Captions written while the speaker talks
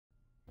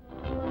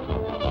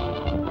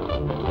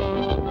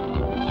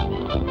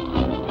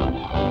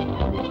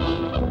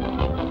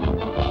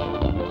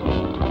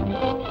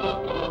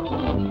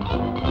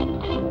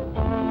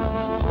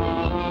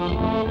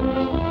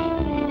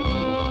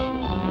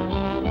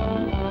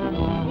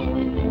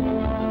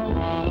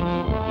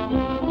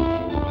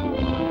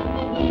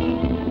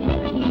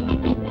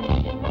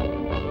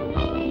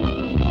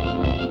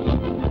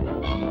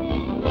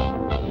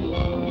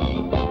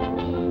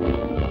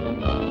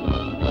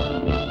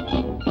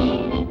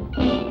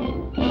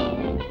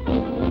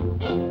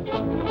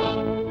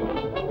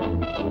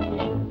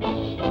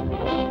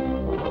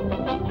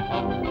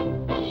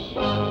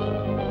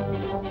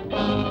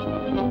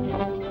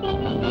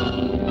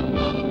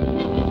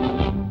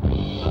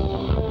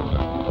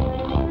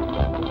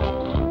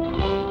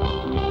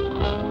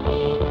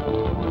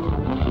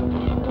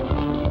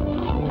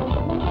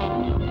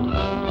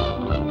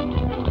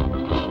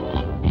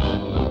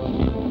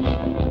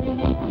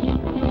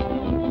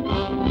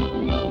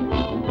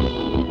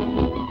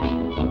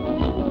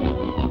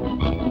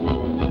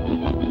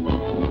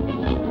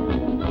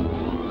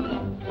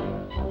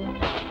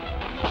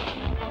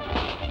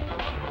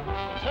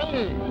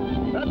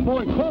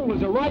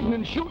He's a riding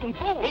and shooting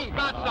fool. He's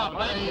got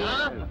something,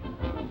 huh?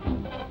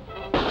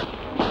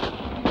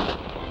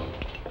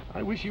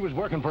 I wish he was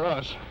working for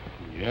us.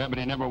 Yeah, but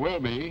he never will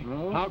be.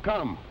 How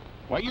come?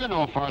 Well, you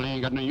know Farley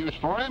ain't got no use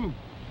for him.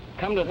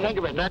 Come to think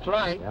of it, that's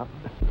right. Yep.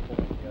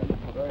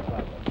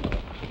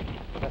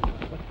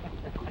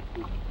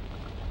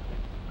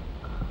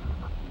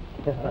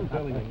 I'm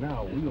telling you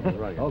now, we'll be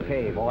right.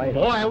 Okay, boy.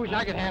 Boy, I wish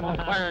I could handle a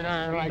firing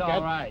iron like that.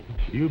 All right.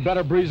 You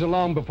better breeze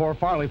along before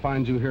Farley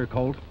finds you here,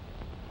 Colt.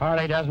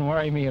 Farley doesn't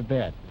worry me a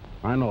bit.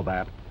 I know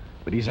that.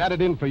 But he's had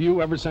it in for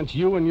you ever since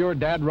you and your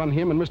dad run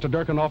him and Mr.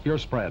 Durkin off your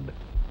spread.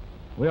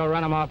 We'll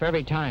run them off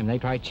every time they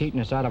try cheating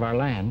us out of our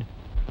land.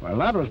 Well,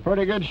 that was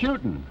pretty good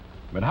shooting.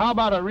 But how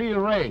about a real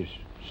race?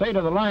 Say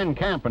to the line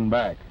camp and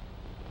back.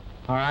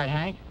 All right,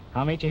 Hank.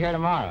 I'll meet you here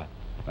tomorrow.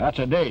 That's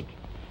a date.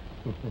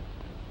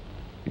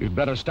 You'd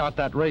better start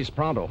that race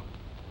pronto.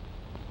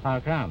 How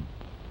come?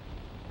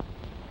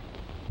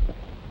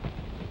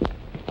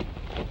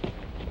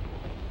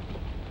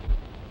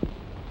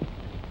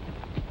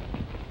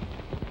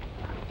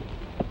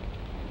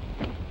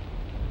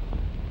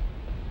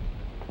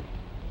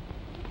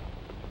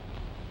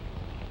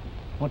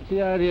 What's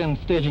the idea in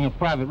staging a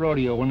private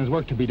rodeo when there's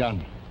work to be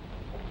done?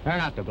 They're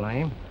not to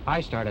blame.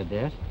 I started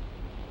this.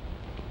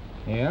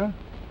 Yeah?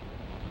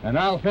 And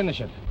I'll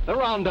finish it. The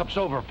roundup's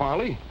over,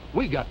 Farley.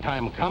 We got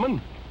time coming.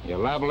 You're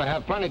liable to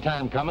have plenty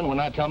time coming when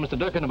I tell Mr.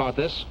 Durkin about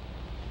this.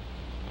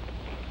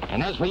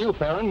 And as for you,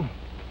 Farron,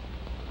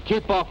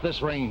 keep off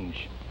this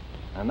range.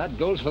 And that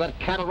goes for that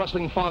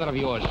cattle-rustling father of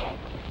yours.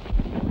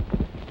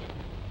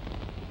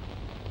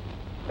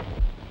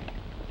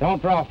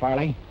 Don't draw,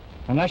 Farley,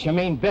 unless you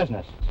mean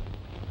business.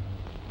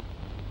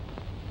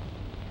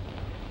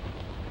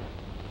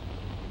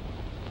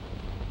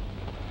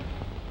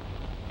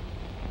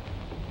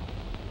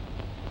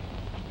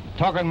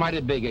 Talking mighty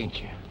big, ain't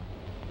you?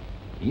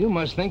 You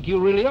must think you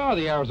really are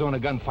the Arizona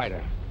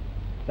Gunfighter.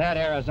 That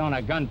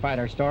Arizona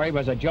Gunfighter story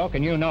was a joke,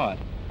 and you know it.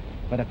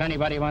 But if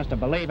anybody wants to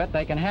believe it,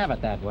 they can have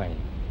it that way.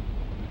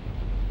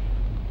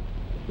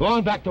 Go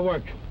on back to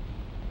work.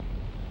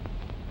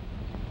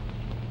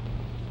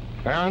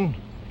 Farron,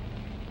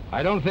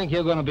 I don't think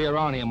you're going to be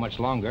around here much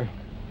longer.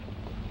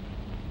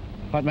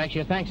 What makes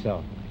you think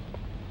so?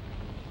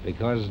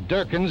 Because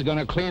Durkin's going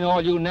to clean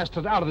all you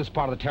nested out of this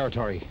part of the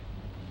territory.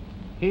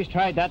 He's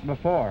tried that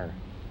before,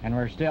 and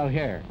we're still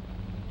here.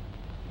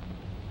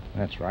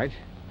 That's right.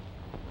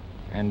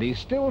 And he's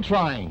still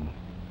trying.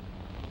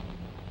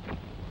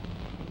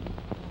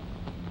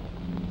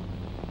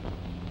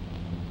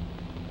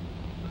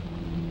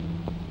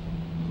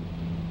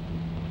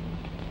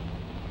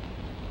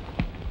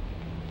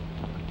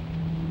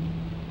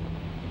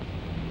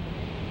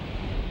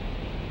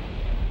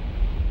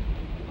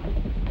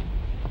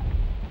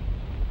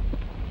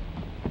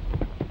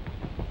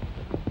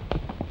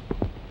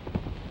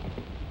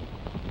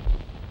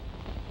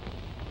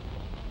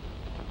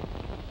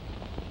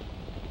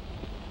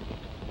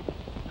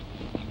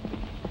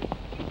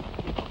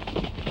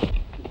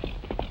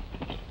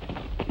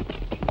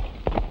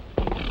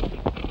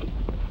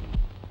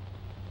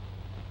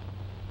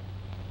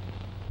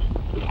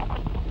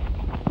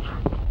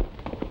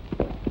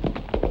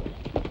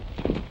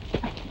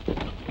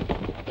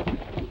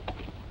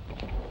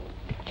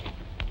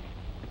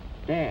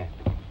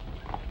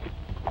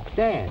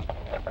 Dan.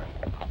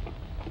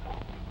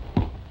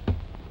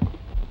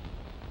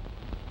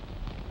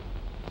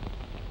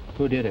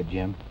 Who did it,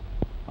 Jim?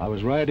 I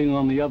was riding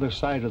on the other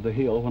side of the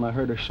hill when I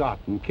heard a shot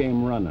and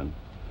came running.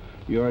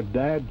 Your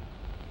dad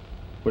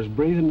was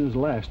breathing his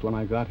last when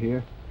I got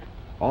here.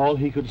 All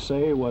he could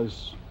say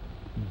was,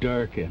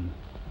 Durkin.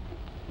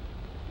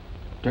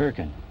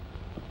 Durkin.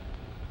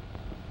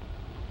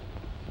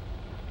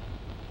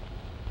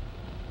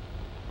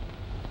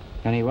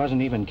 And he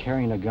wasn't even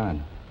carrying a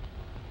gun.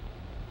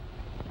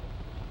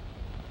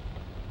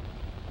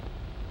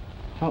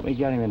 Help me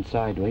get him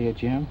inside, will you,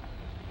 Jim?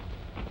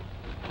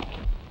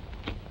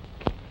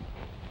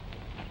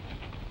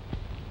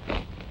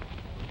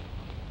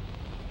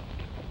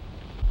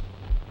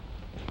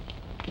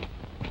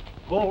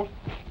 Colt,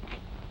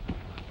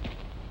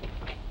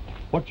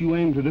 what you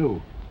aim to do?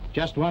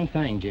 Just one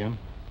thing, Jim.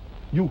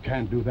 You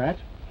can't do that.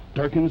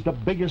 Durkin's the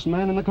biggest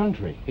man in the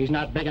country. He's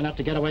not big enough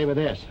to get away with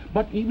this.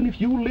 But even if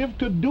you live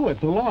to do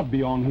it, the law'd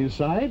be on his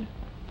side.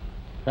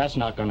 That's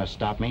not going to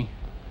stop me.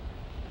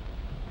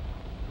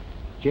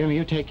 Jim,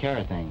 you take care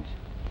of things.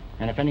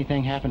 And if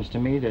anything happens to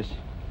me, this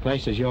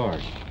place is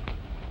yours.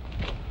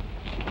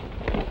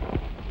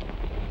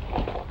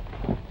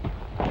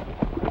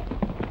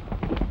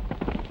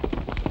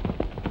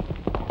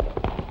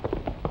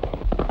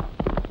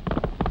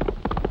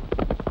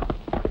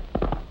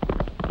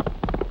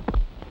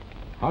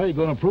 How are you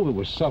going to prove it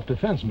was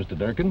self-defense, Mr.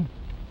 Durkin?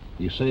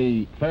 You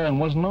say Farron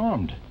wasn't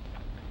armed.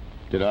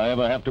 Did I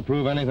ever have to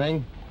prove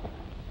anything?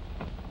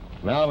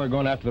 Now we're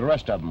going after the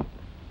rest of them.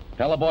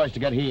 Tell the boys to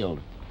get healed.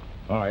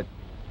 All right.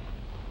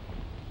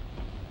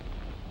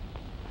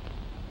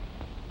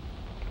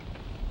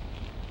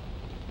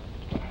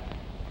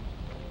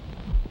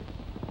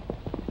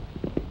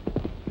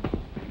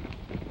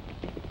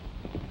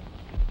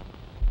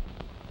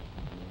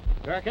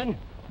 Durkin,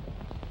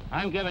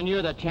 I'm giving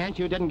you the chance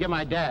you didn't give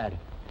my dad.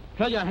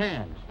 Fill your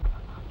hands.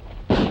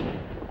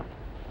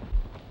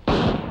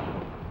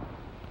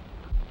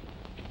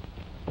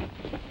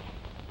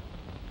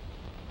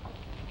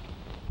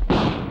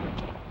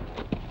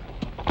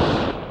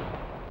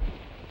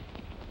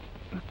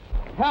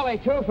 Tally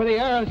two for the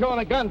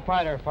Arizona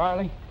Gunfighter,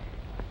 Farley.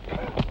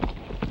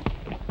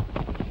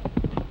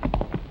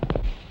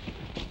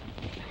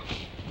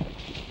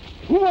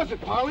 Who was it,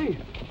 Farley?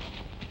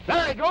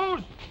 There he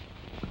goes!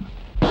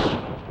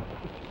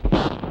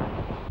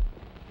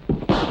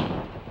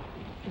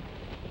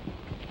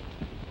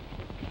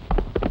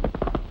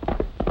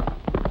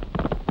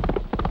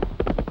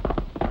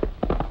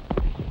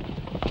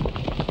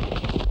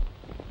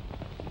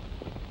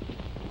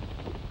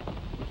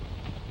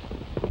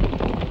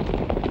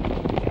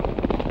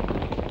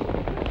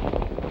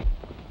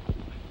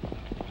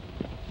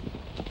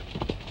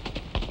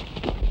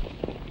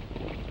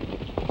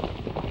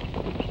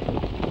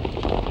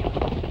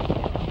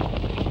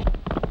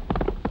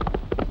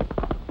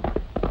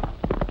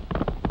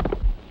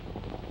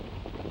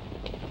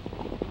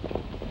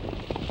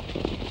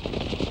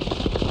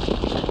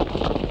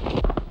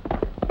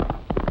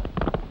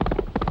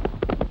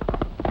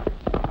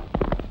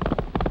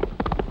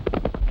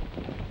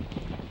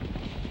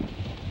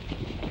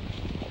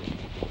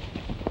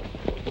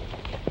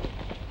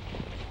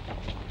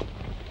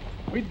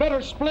 We'd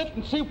better split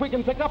and see if we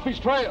can pick up his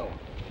trail.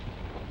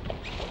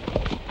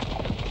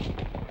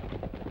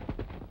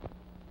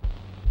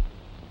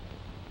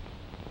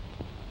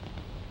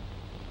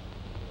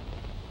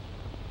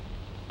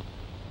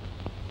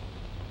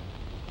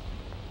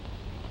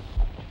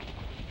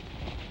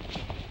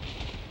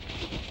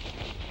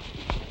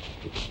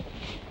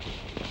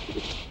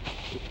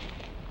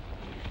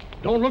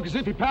 Don't look as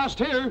if he passed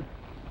here.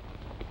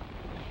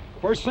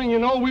 First thing you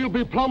know, we'll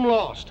be plumb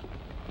lost.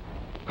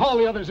 Call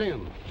the others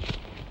in.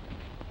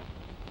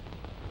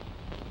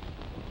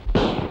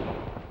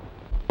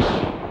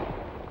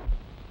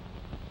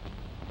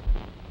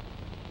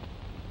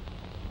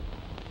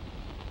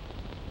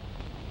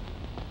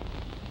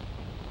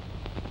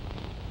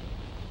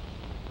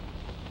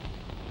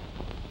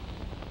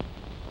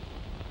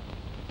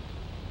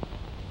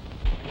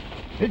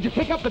 Did you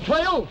pick up the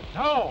trail?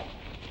 No.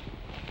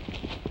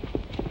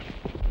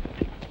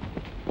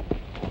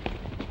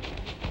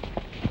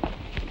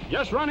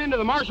 Just run into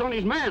the marshal and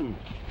his men.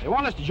 They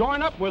want us to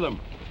join up with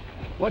them.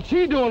 What's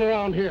he doing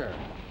around here?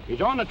 He's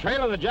on the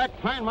trail of the Jack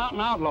Pine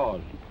Mountain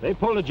outlaws. They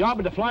pulled a job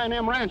at the Flying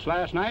M Ranch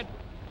last night,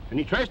 and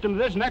he traced them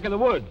to this neck of the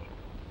woods.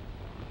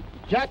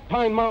 Jack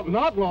Pine Mountain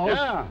outlaws?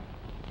 Yeah.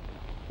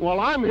 Well,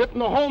 I'm hitting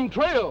the home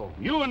trail.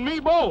 You and me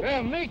both.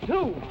 Yeah, me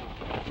too.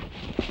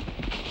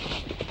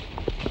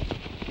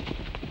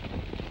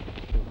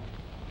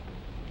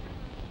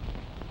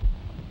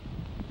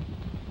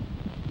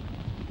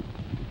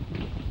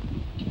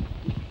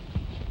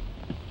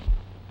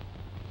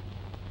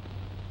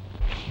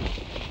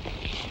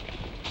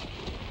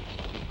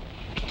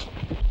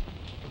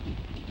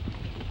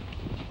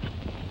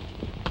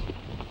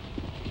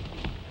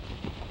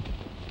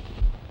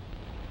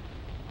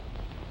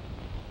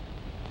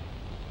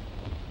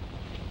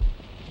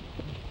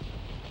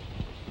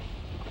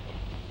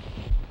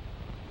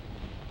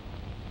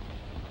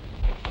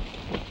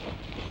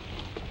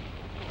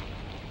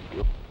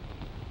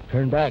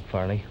 Turn back,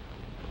 Farley.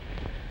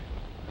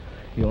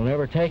 You'll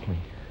never take me.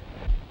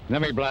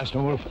 Let me blast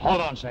him, Wolf.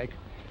 Hold on, Sake.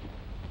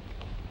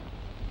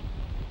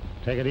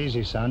 Take it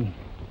easy, son.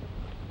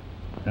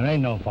 There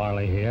ain't no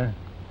Farley here,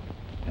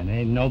 and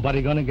ain't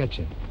nobody gonna get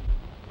you.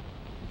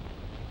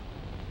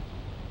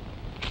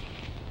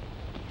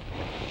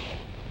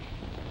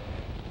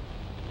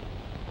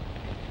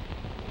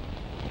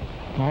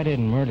 I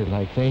didn't murder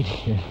like they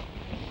did.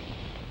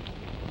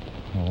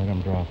 Now let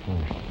him draw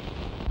first.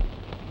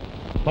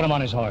 Put him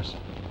on his horse.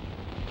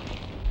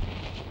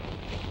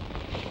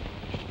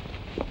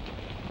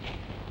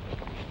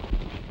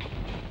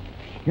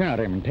 You're not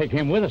aiming to take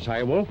him with us, are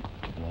you, Wolf?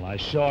 Well, I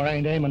sure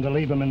ain't aiming to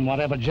leave him in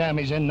whatever jam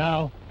he's in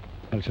now.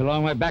 It's a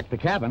long way back to the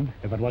cabin.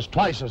 If it was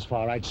twice as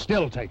far, I'd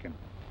still take him.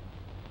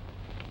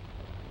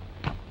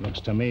 Looks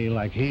to me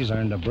like he's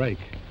earned a break.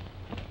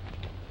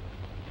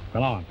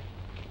 Come on.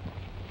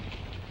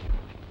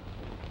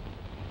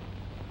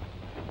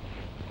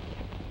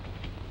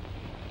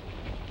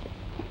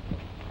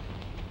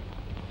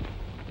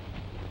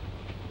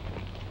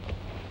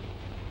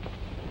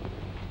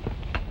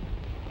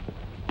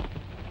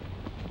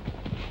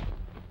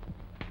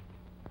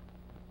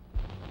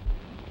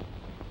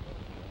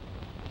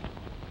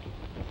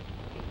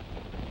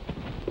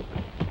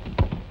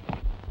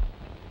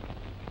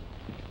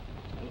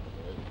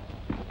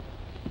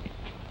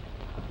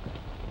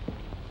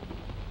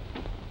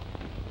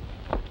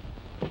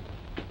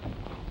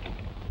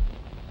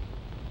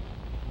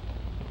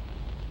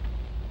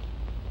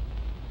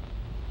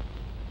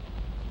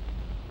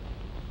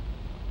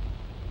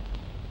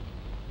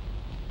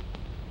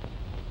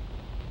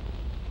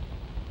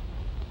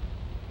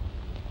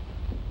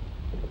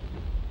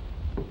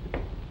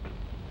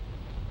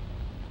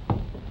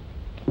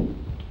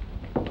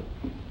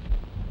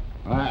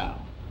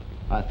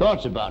 I thought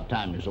it's about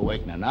time you was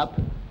awakening up.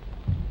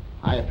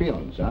 How you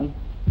feeling, son?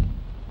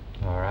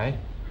 All right.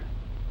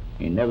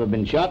 You never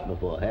been shot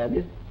before, have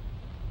you?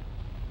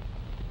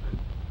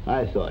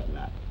 I thought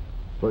not.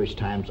 First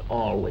time's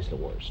always the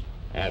worst.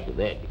 After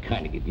that, you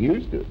kind of get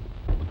used to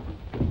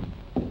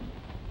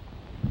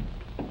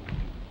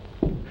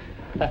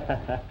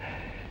it.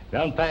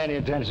 Don't pay any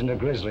attention to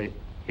Grizzly.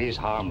 He's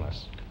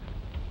harmless.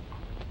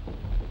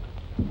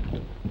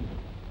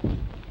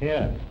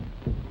 Here,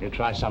 you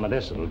try some of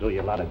this. It'll do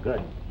you a lot of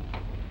good.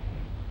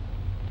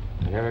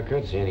 I never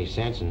could see any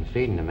sense in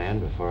feeding a man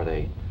before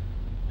they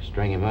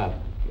string him up.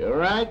 You're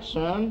right,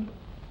 son.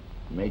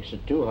 Makes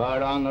it too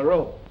hard on the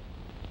rope.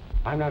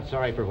 I'm not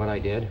sorry for what I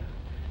did.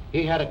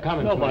 He had it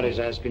coming. Nobody's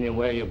asking you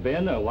where you've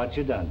been or what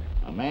you done.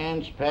 A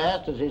man's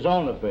past is his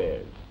own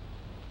affairs.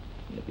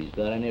 And if he's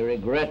got any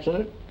regrets in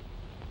it,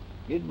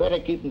 you'd better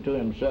keep them to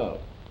himself.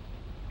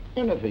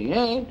 And if he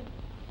ain't,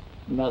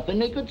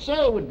 nothing he could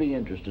say would be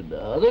interesting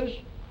to others.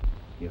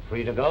 You're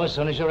free to go as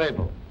soon as you're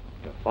able.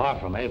 You're far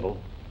from able.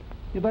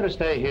 You better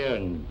stay here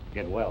and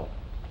get well.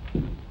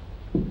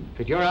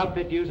 Could your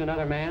outfit use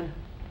another man?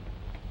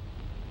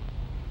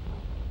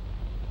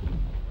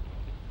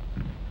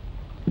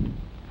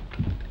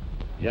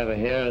 You ever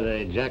hear of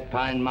the Jack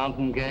Pine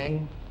Mountain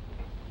Gang?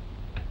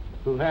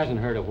 Who hasn't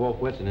heard of Wolf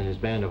Whitson and his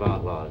band of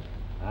outlaws?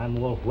 I'm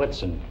Wolf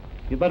Whitson.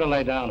 You better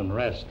lay down and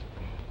rest.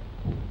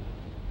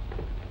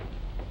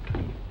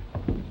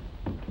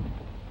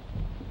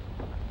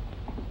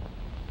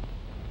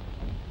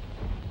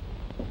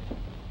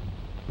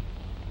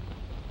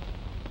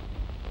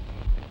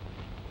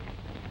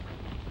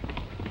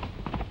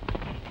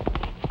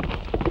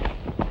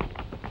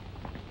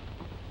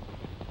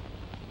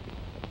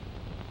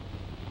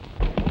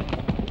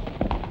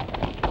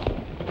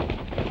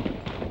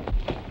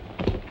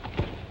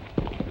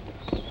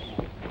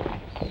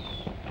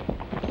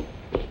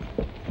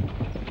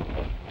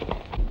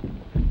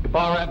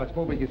 Bar rabbits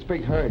moving his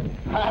big herd.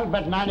 I'll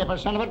bet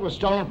 90% of it was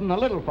stolen from the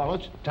little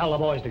fellas. Tell the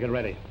boys to get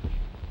ready.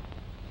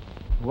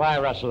 Why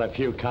rustle a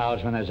few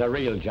cows when there's a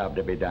real job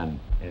to be done?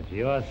 If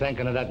you're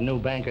thinking of that new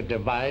bank at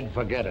Divide,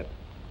 forget it.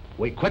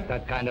 We quit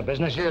that kind of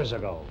business years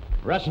ago.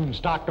 Rustling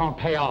stock don't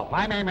pay off.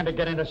 I'm aiming to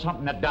get into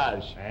something that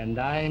does. And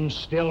I'm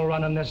still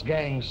running this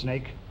gang,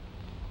 Snake.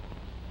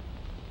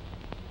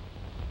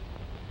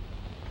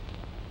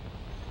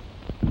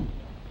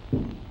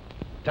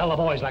 Tell the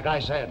boys like I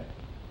said.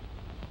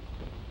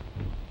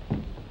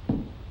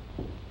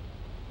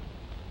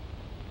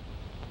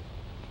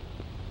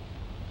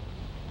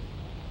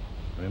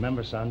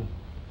 Remember, son,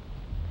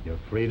 you're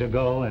free to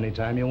go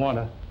anytime you want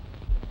to.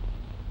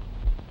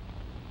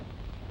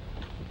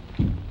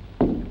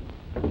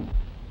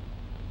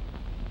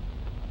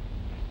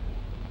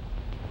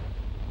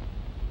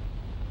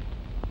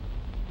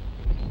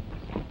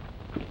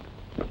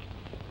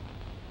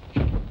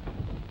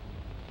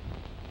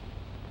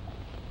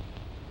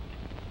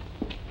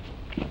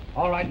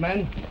 All right,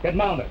 men, get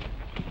mounted.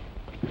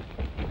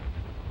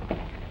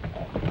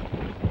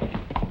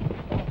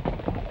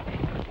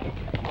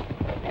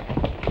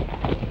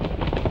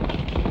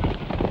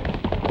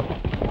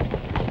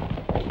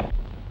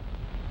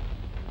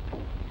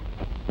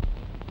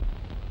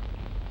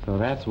 So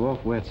that's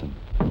Wolf Whitson.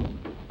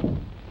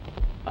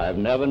 I've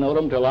never known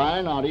him to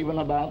lie, not even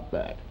about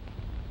that.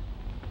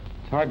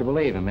 It's hard to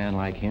believe a man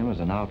like him is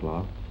an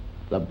outlaw.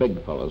 The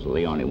big fellas are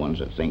the only ones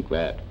that think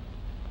that.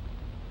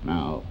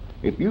 Now,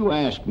 if you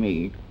ask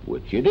me,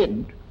 which you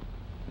didn't,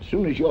 as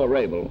soon as you're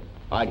able,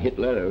 I'd hit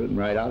leather and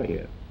right out of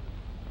here.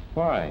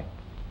 Why?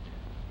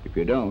 If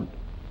you don't,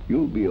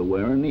 you'll be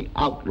wearing the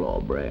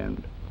outlaw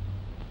brand.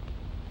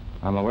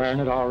 I'm wearing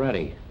it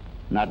already.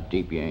 Not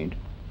deep, you ain't.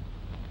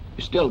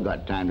 You still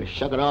got time to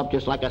shuck it off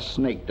just like a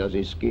snake does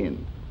his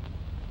skin.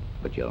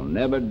 But you'll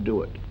never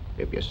do it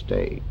if you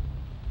stay.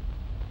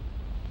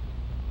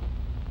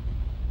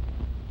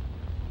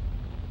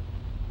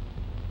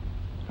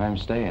 I'm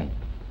staying.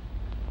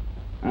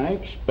 I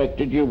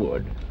expected you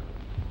would.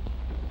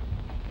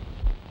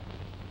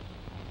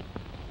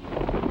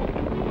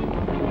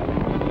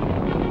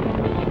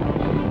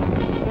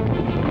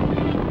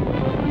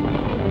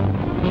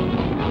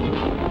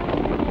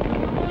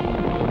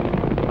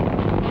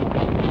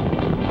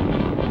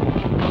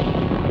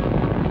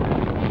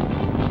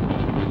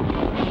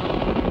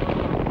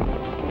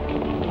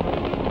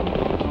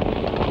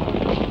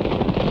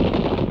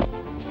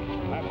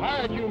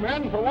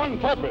 For one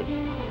purpose,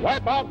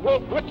 wipe out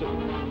Wolf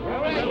Whitson.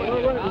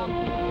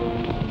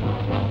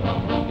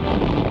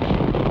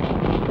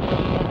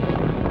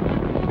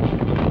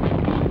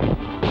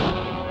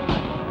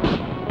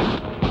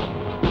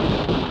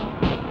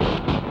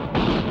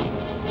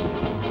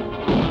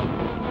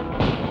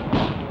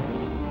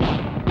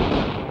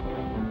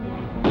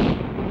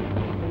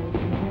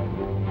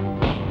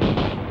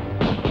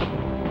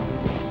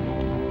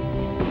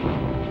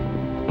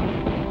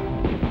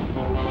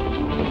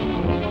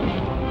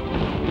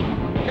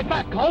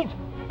 Colt,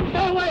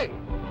 stay away!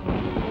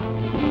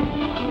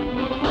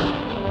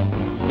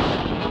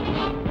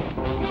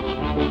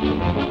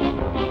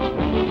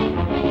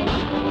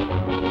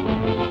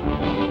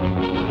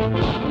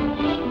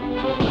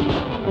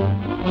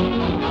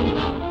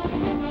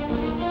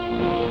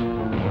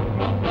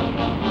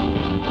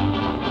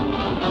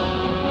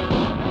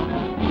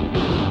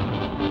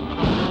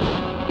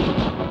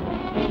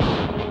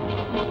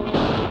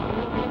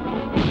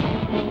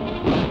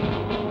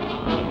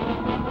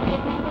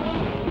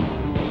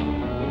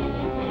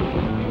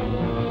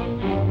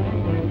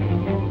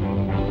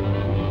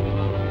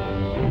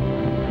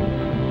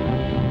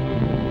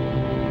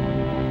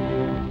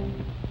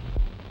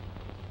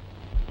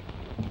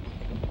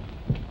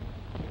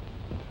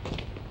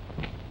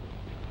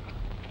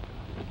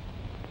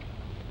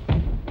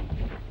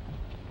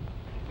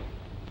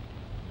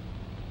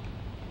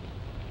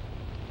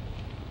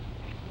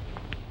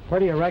 Where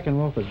do you reckon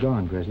Wolf is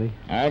going, Grizzly?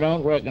 I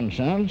don't reckon,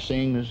 son,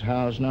 seeing as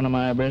how it's none of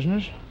my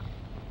business.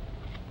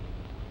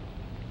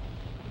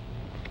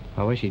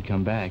 I wish he'd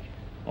come back.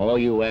 Oh,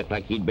 you act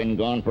like he'd been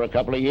gone for a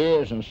couple of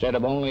years instead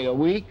of only a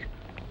week.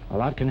 A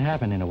lot can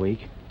happen in a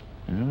week.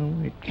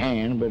 Well, it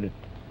can, but it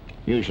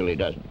usually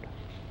doesn't.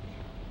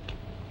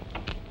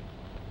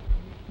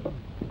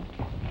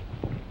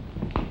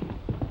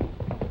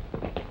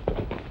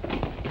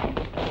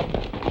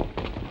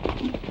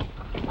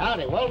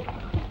 Howdy, Wolf.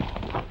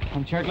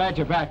 I'm sure glad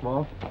you're back,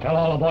 Wolf. Tell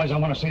all the boys I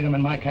want to see them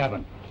in my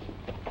cabin.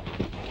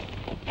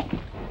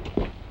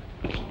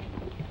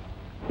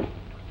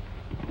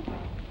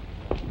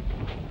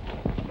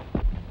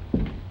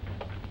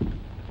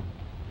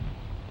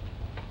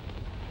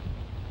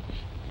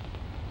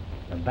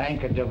 The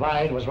bank at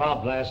Divide was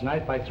robbed last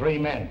night by 3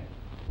 men.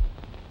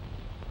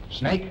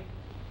 Snake,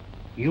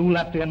 you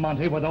left in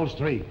Monte with those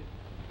 3.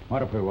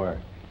 What if we were?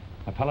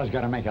 A fellow's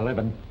got to make a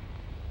living.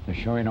 There's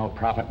sure no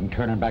profit in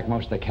turning back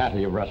most of the cattle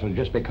you rustled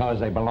just because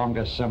they belong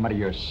to somebody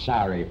you're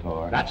sorry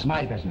for. That's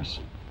my business.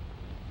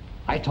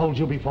 I told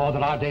you before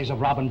that our days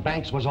of robbing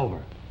banks was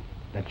over.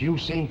 That you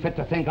seem fit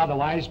to think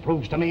otherwise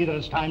proves to me that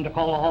it's time to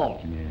call a halt.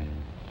 Yeah.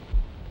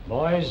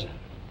 Boys,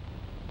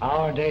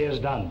 our day is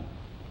done.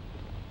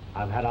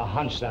 I've had a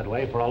hunch that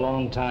way for a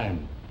long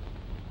time.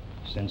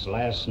 Since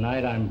last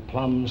night, I'm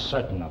plumb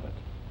certain of it.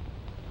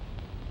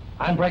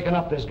 I'm breaking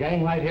up this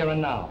gang right here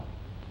and now.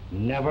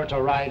 Never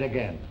to ride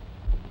again.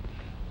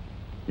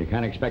 You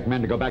can't expect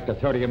men to go back to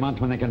 30 a month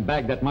when they can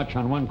bag that much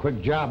on one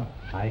quick job.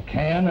 I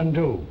can and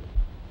do.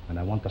 And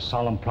I want the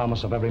solemn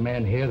promise of every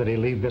man here that he'll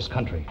leave this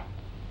country.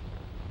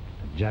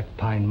 The Jack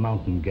Pine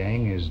Mountain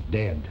gang is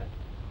dead.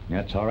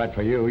 That's all right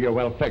for you. You're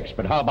well fixed.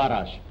 But how about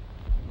us?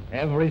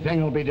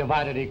 Everything will be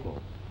divided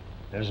equal.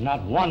 There's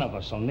not one of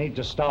us will need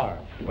to starve.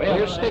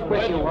 We'll stick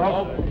with you,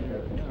 Wolf.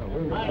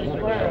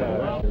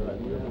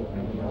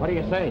 What do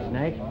you say,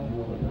 Snake?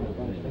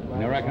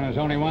 I reckon there's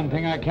only one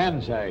thing I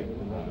can say.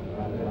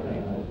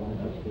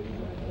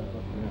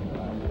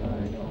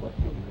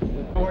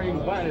 Where you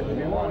can find it if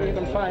you want. You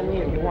can find me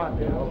if you want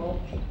to.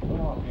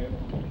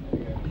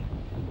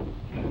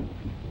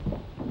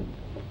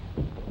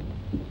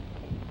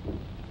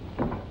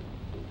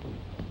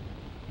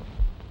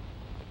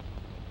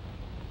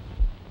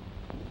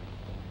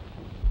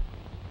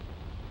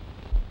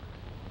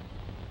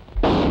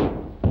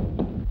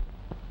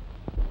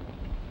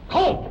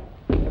 Colt!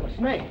 It was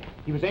Snake.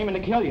 He was aiming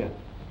to kill you.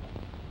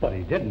 But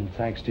he didn't,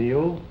 thanks to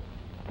you.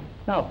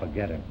 Now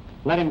forget him.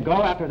 Let him go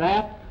after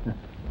that?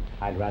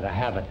 I'd rather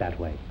have it that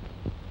way.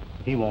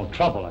 He won't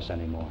trouble us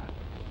anymore.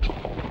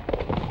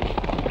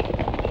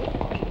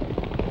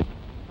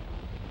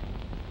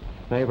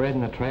 They've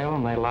ridden the trail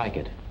and they like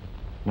it.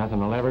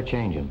 Nothing will ever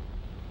change them.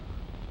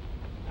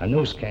 A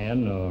noose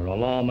can, or a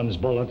lawman's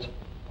bullet,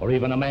 or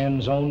even a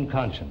man's own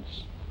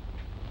conscience.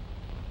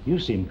 You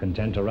seem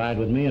content to ride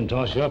with me and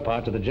toss your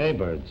part to the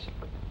jaybirds.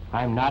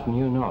 I'm not, and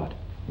you know it.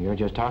 You're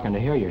just talking to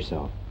hear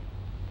yourself.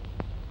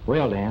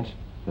 We'll dance,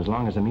 as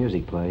long as the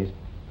music plays.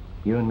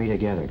 You and me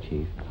together,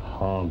 Chief.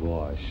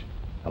 Hogwash.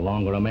 The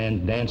longer a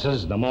man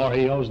dances, the more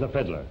he owes the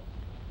fiddler.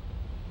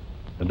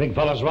 The big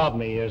fellas robbed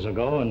me years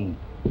ago, and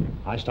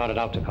I started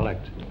out to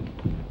collect.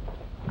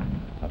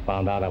 I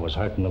found out I was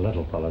hurting the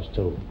little fellas,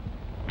 too.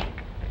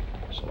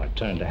 So I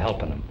turned to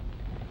helping them.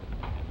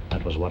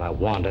 That was what I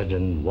wanted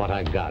and what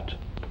I got.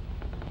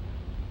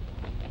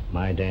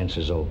 My dance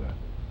is over.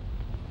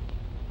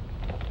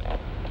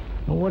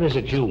 Now, what is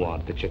it you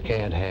want that you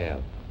can't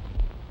have?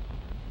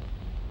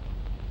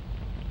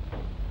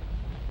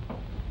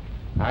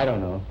 I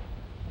don't know.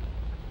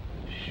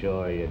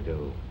 Sure you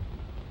do.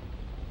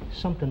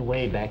 Something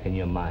way back in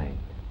your mind.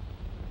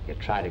 You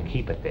try to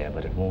keep it there,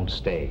 but it won't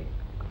stay.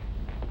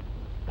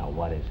 Now,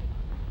 what is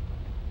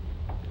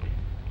it?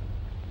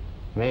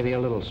 Maybe a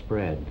little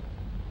spread.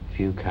 A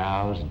few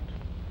cows and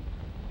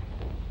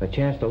a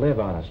chance to live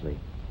honestly.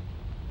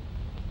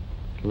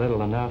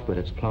 Little enough, but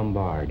it's plumb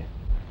barred.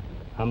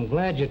 I'm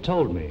glad you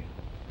told me.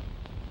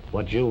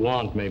 What you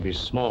want may be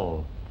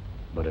small,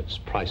 but it's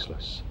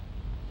priceless.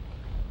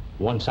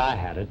 Once I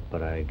had it,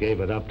 but I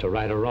gave it up to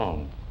right a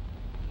wrong,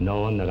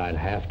 knowing that I'd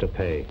have to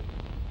pay.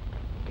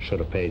 Should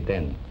have paid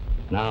then.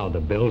 Now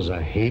the bill's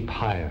a heap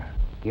higher.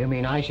 You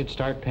mean I should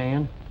start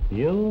paying?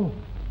 You?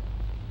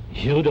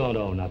 You don't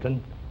owe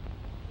nothing.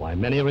 Why,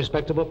 many a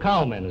respectable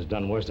cowman has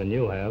done worse than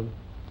you have.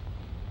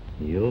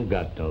 You've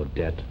got no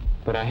debt.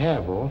 But I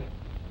have, Wolf.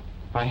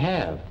 I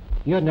have.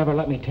 You'd never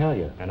let me tell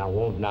you. And I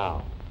won't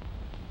now.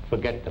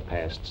 Forget the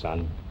past,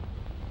 son.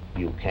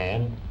 You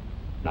can,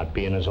 not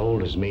being as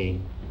old as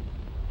me.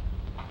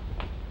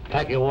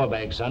 Pack your war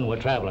bag, son.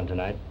 We're traveling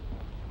tonight.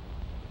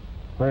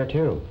 Where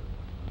to?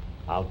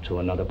 Out to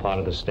another part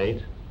of the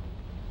state,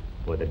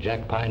 where the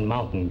Jack Pine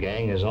Mountain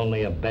gang is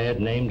only a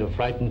bad name to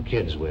frighten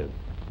kids with.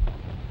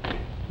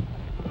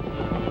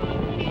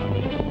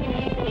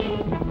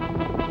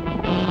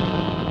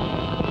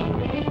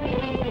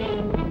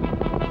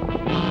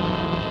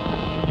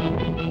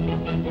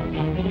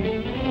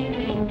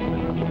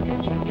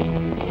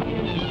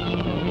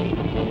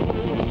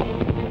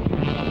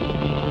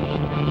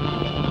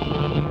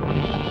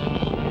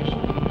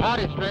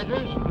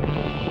 Rangers.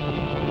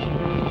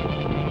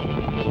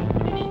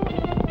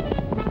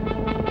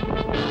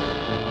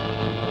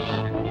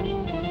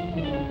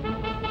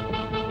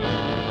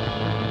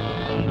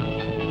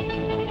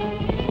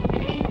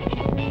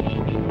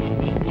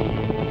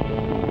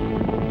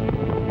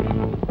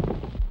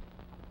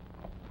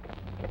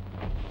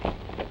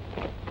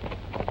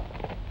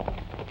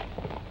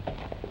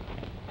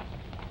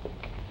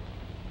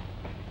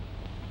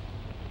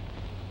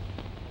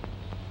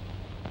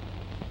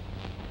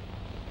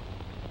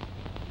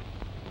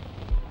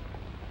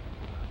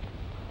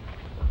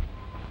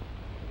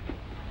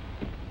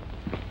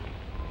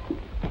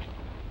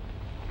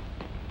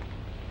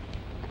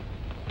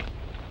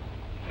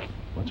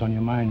 What's on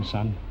your mind,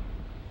 son?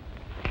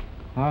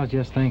 I was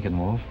just thinking,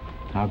 Wolf,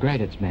 how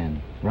great it's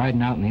been,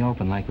 riding out in the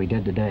open like we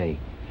did today,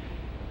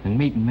 and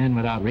meeting men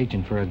without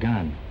reaching for a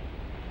gun.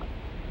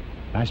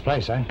 Nice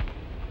place, eh?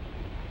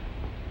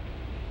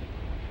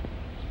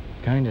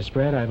 Kind of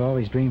spread I've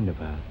always dreamed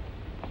about.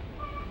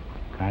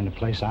 Kind of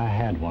place I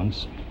had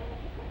once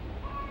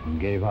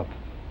and gave up.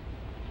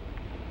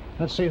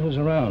 Let's see who's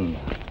around.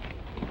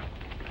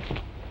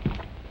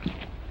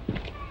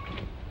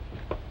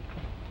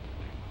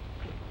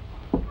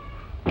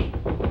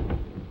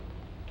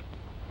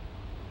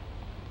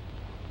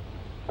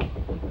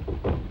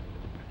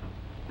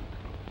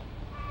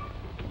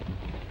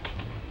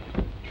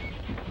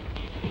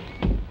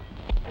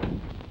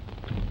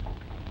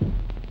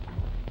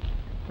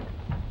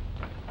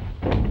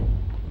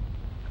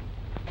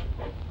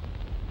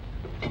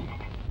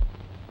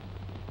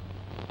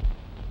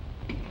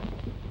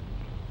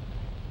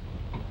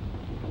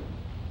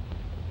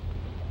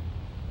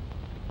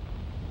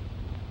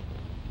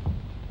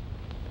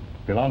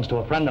 Belongs to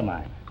a friend of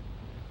mine.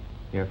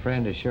 Your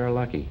friend is sure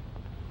lucky.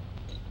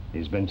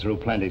 He's been through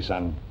plenty,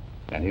 son,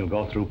 and he'll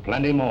go through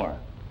plenty more.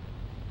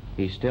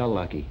 He's still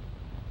lucky.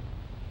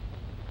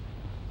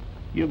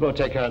 You go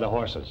take care of the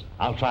horses.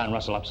 I'll try and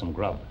rustle up some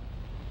grub.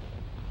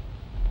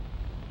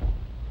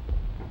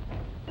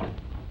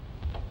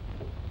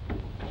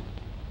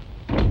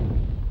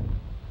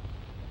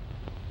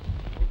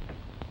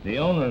 The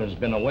owner's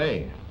been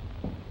away.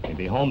 He'll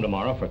be home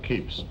tomorrow for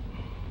keeps.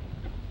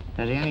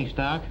 Has he any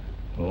stock?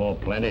 Oh,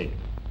 plenty.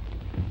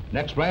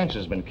 Next ranch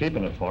has been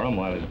keeping it for him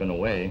while he's been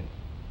away.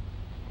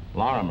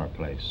 Lorimer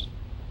place.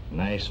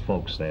 Nice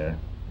folks there.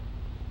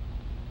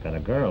 Got a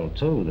girl,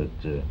 too,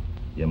 that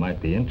you might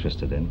be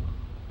interested in.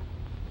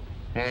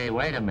 Hey,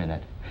 wait a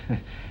minute.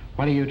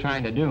 What are you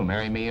trying to do,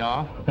 marry me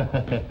off?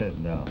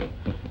 No.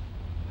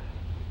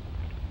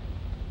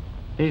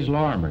 These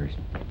Lorimers,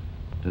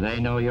 do they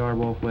know you're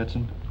Wolf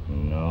Whitson?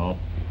 No.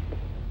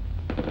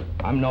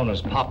 I'm known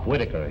as Pop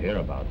Whitaker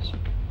hereabouts.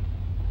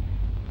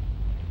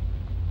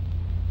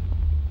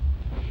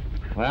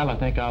 Well, I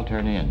think I'll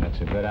turn in. That's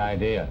a good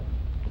idea.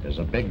 There's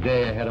a big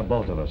day ahead of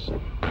both of us.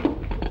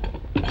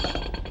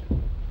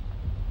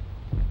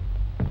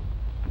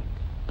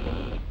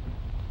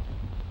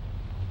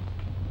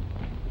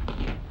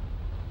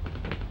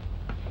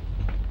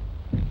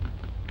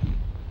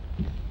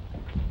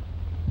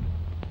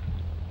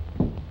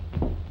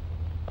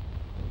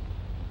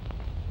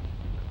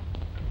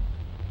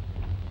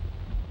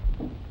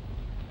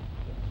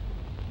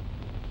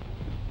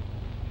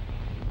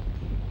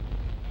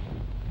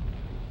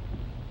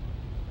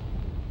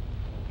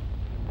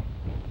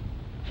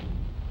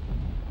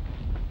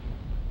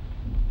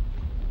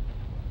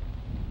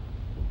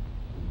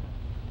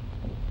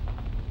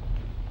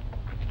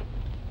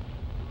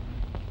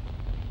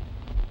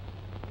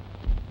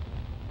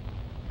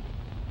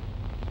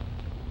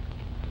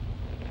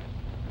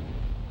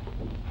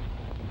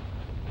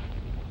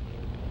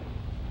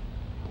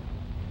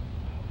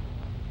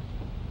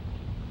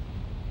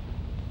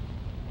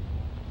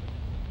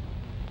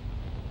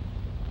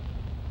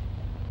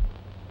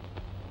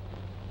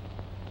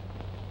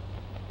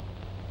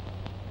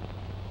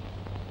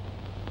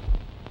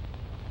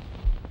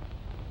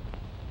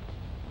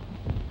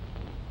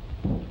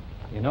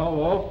 You know,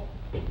 Wolf,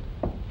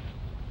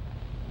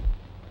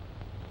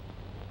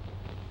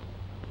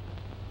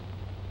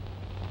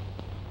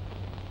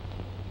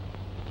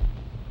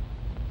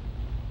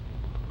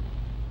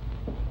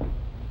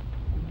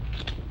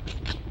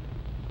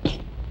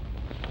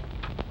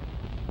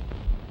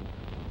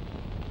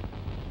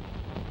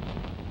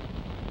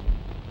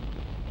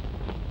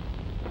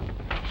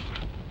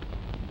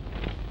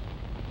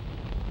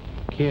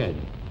 kid,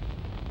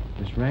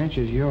 this ranch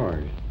is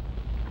yours.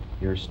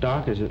 Your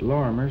stock is at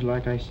Lorimer's,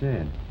 like I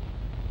said.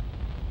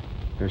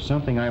 There's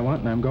something I want,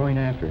 and I'm going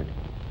after it.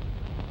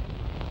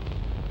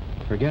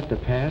 Forget the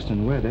past,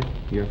 and with it,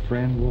 your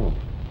friend Wolf.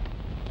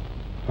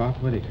 Pop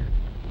Whitaker.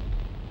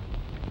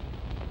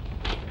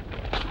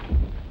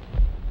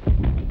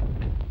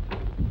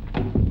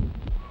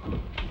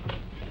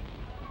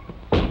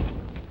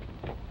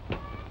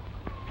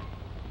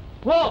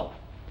 Wolf!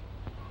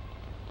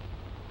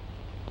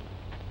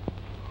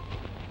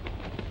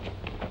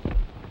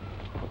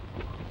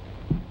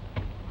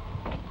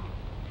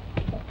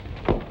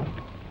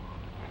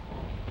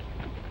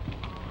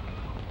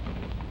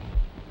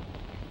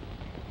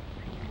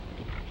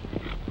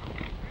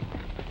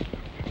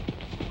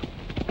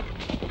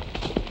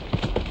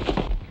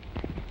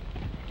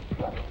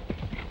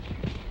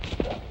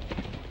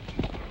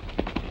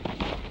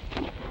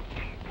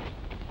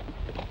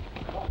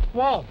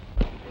 Wolf!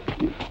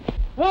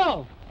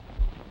 Wolf!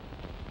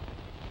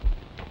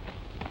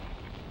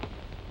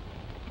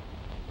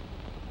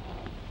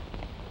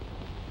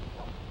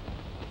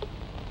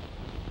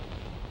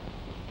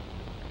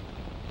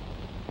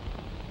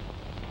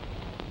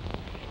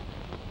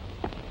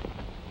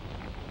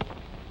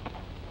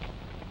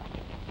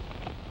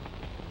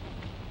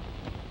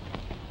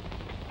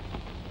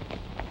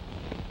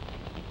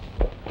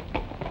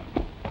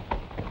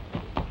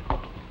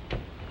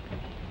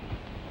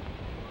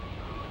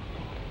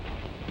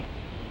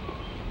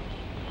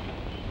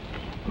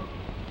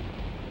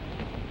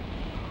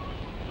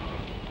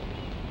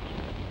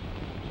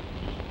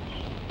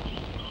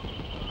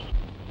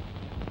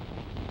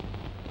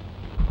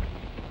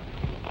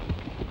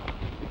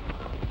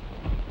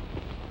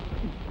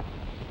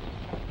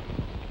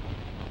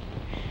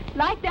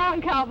 Light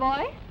down,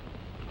 cowboy.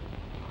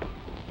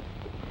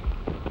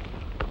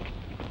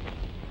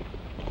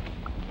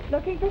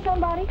 Looking for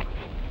somebody?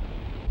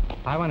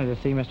 I wanted to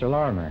see Mr.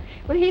 Lorimer.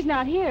 Well, he's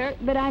not here,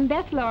 but I'm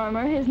Beth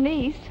Lorimer, his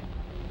niece.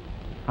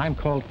 I'm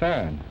Colt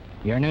Farron,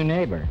 your new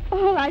neighbor.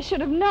 Oh, I should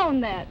have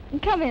known that.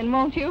 Come in,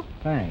 won't you?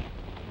 Thanks.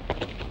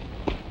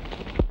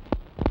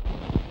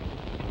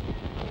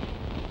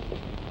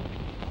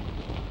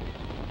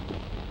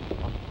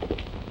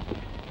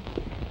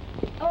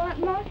 Oh, Aunt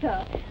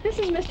Martha, this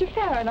is Mr.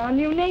 Farron, our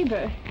new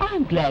neighbor.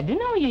 I'm glad to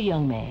know you,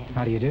 young man.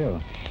 How do you do?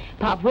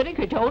 Pop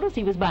Whitaker told us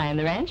he was buying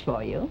the ranch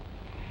for you.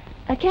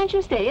 Can't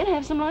you stay and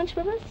have some lunch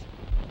with us?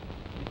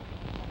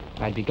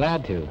 I'd be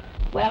glad to.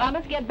 Well, I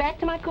must get back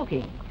to my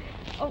cooking.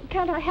 Oh,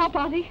 can't I help,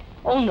 Auntie?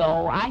 Oh,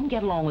 no, I can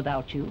get along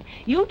without you.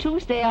 You two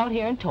stay out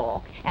here and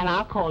talk, and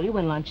I'll call you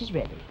when lunch is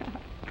ready.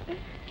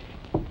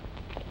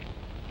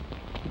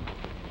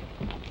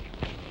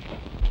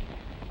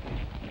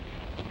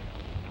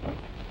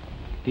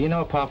 Do you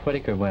know Pop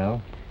Whitaker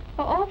well?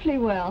 Oh, awfully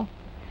well.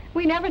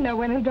 We never know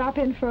when he'll drop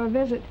in for a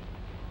visit.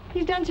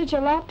 He's done such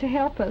a lot to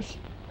help us.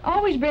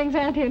 Always brings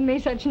Auntie and me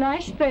such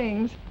nice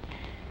things.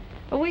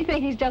 Well, we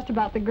think he's just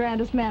about the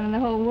grandest man in the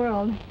whole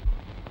world.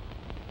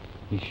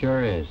 He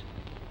sure is.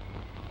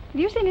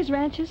 Have you seen his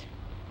ranches?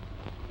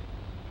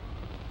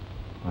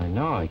 I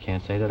know, I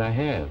can't say that I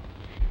have.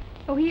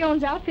 Oh, he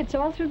owns outfits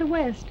all through the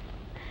West.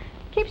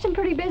 Keeps him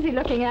pretty busy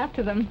looking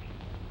after them.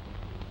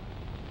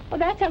 Well,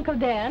 that's Uncle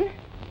Dan.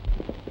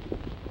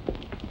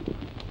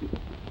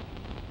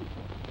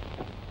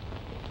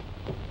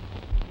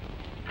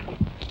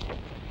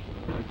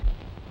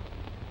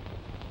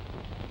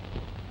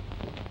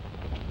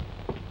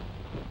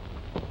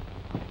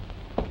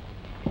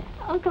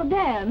 Uncle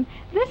Dan,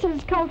 this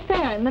is Colt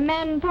Farron, the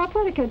man Pop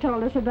Whitaker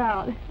told us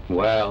about.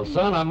 Well,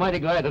 son, I'm mighty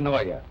glad to know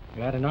you.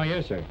 Glad to know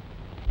you, sir.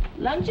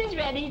 Lunch is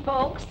ready,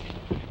 folks.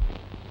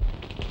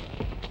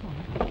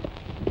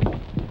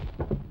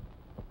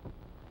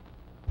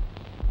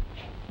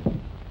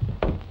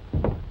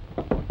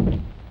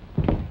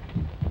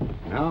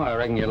 Now, I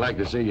reckon you'd like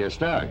to see your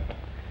stock.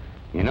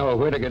 You know,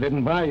 Whitaker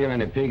didn't buy you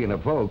any pig in a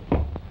poke.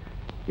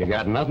 You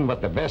got nothing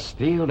but the best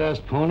steel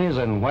dust ponies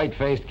and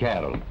white-faced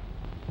cattle.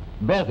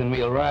 Beth and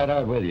me'll ride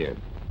out with you.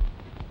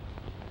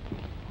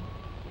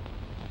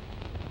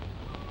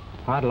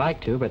 I'd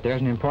like to, but there's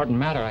an important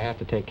matter I have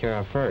to take care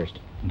of first.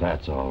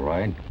 That's all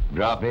right.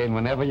 Drop in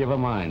whenever you've a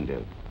mind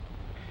to.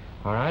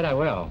 All right, I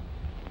will.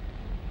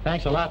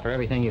 Thanks a lot for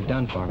everything you've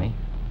done for me.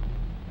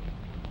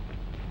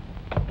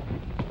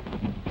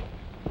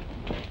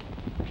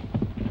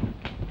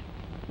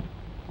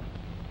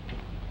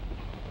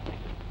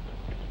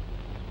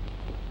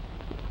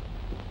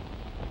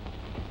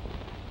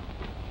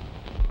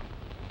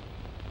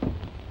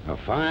 A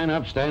fine,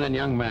 upstanding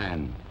young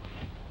man.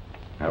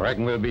 I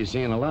reckon we'll be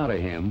seeing a lot of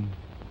him.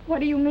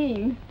 What do you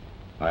mean?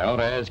 I ought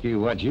to ask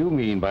you what you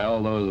mean by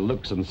all those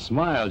looks and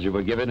smiles you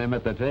were giving him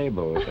at the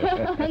table.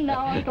 No,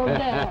 Uncle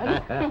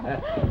Dan.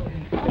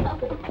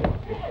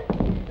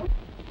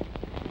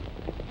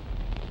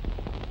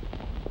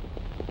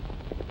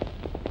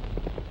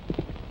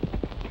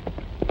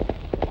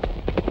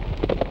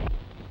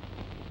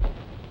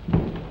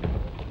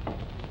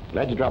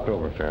 Glad you dropped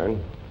over,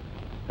 Farron.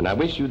 And I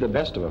wish you the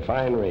best of a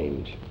fine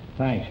range.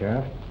 Thanks,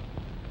 Sheriff.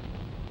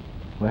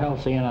 Well,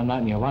 seeing I'm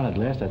not in your wanted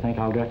list, I think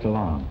I'll drift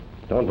along.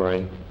 Don't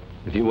worry.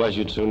 If you was,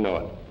 you'd soon know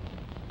it.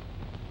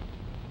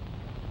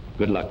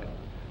 Good luck.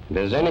 If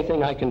there's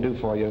anything I can do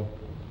for you,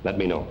 let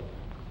me know.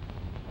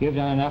 You've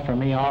done enough for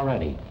me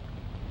already.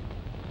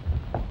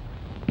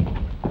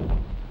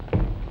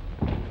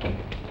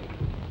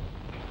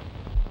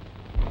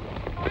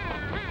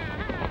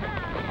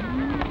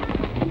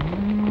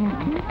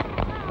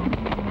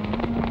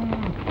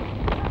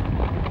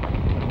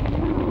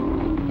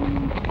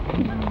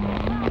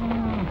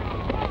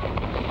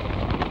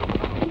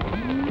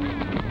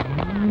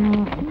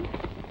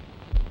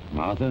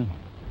 Martha,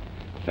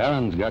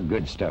 Farron's got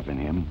good stuff in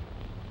him.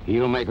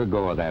 He'll make a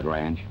go of that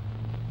ranch.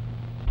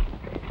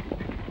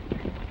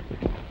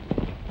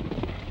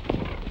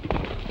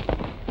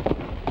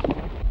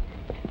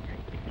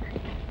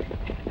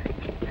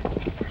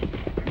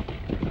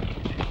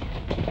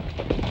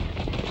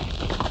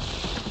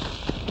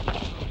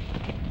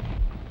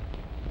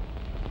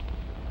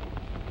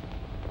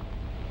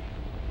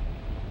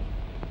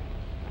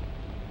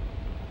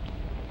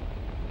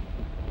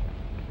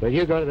 Will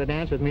you go to the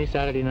dance with me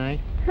Saturday night?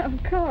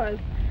 Of course.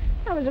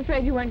 I was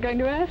afraid you weren't going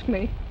to ask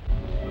me.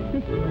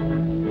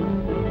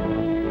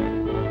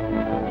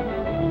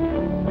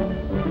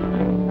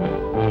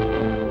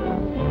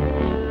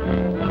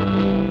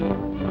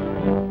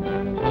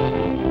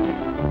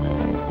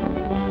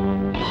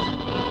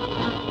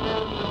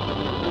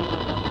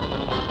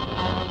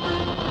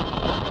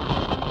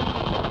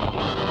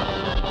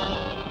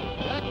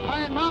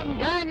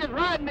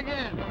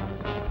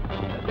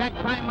 Jack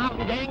Pine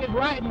Mountain Gang is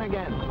riding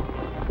again.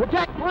 The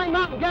Jack Pine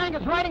Mountain Gang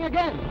is riding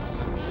again.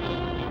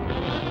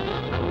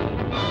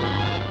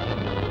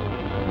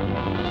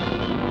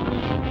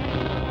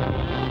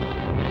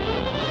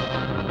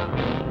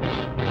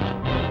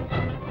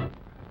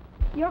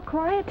 You're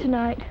quiet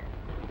tonight.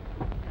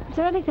 Is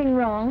there anything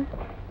wrong?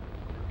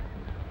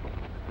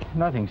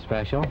 Nothing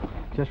special.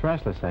 Just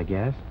restless, I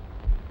guess.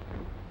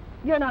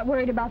 You're not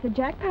worried about the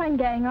Jack Pine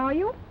Gang, are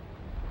you?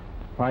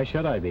 Why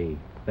should I be?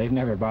 They've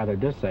never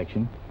bothered this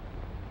section.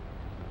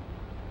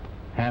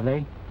 Have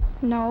they?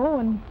 No,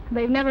 and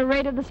they've never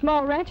raided the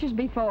small ranches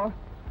before.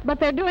 But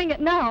they're doing it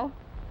now.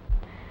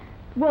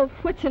 Wolf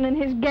Whitson and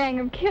his gang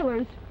of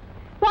killers.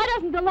 Why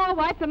doesn't the law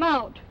wipe them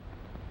out?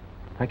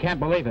 I can't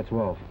believe it's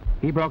Wolf.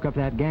 He broke up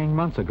that gang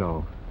months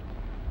ago.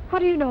 How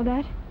do you know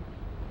that?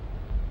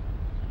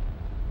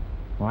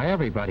 Why,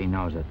 everybody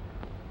knows it.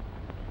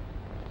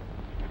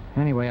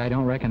 Anyway, I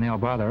don't reckon they'll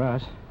bother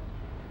us.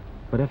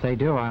 But if they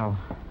do, I'll...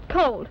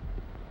 Colt,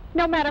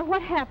 no matter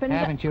what happens...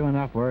 Haven't you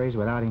enough worries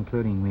without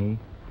including me?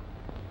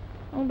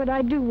 Oh, but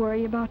I do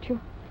worry about you.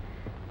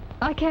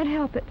 I can't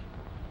help it.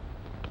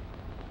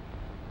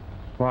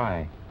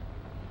 Why?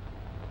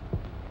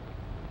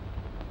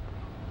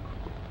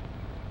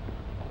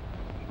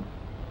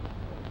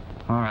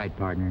 All right,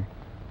 partner.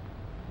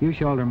 You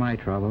shoulder my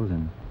troubles,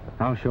 and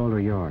I'll shoulder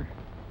yours.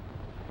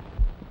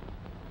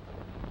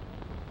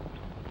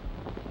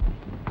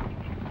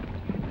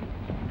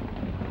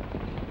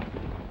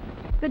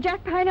 The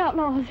Jack Pine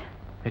outlaws.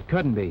 It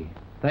couldn't be.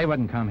 They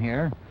wouldn't come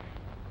here.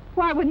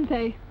 Why wouldn't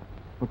they?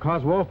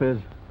 Because Wolf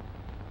is...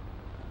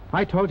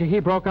 I told you he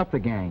broke up the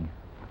gang.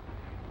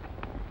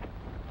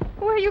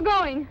 Where are you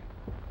going?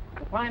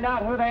 To find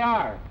out who they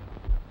are.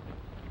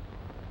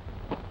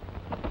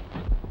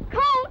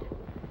 Colt!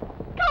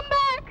 Come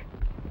back!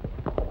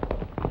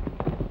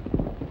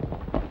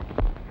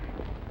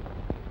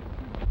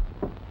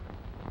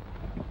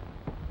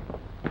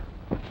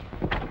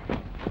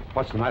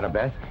 What's the matter,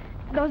 Beth?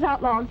 Those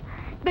outlaws.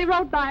 They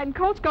rode by and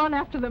Colt's gone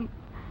after them.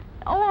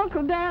 Oh,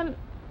 Uncle Dan,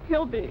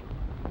 he'll...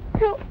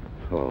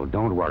 Oh,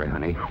 don't worry,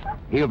 honey.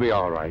 He'll be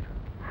all right.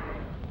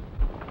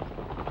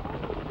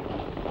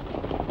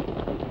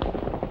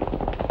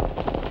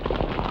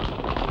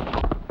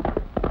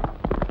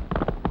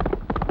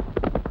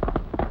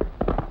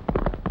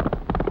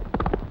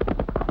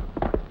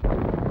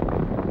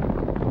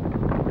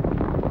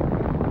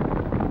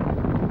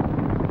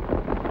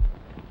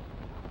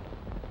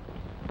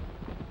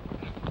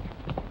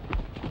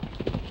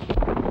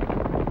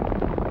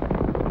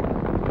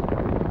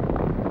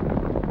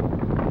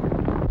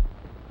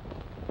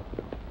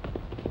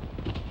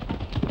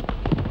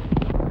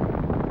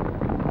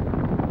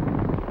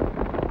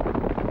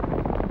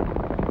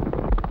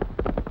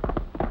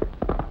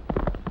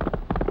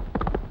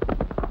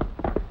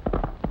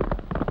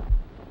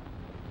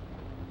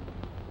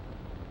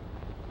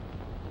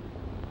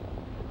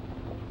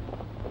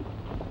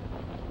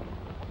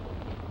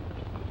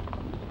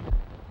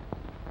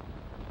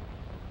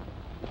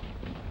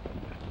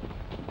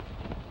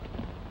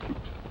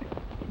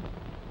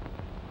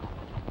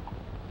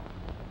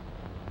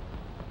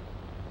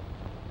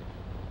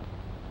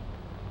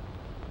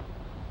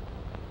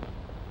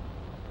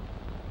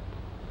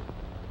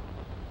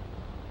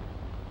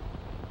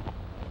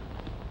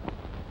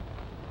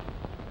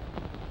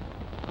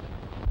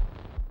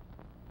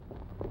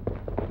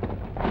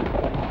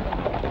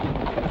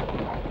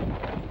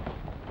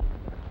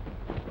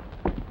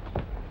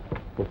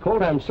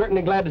 Colt, I'm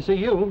certainly glad to see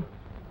you.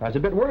 I was a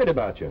bit worried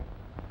about you.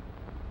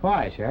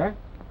 Why, Sheriff?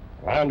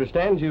 I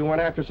understand you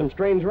went after some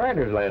strange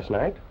riders last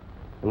night,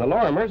 and the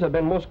Lorimers have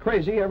been most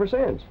crazy ever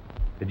since.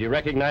 Did you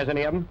recognize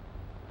any of them?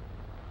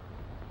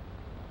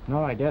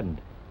 No, I didn't.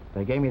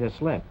 They gave me the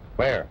slip.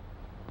 Where?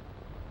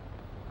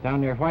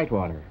 Down near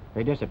Whitewater.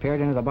 They disappeared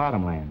into the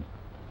bottomlands.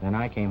 Then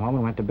I came home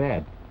and went to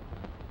bed.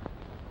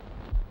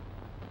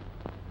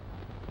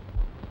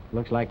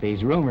 Looks like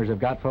these rumors have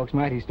got folks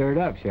mighty stirred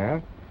up,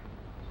 Sheriff.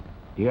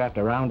 Do you have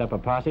to round up a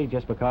posse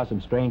just because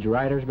some strange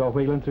riders go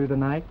wheeling through the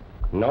night?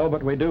 No,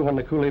 but we do when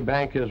the Cooley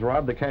Bank is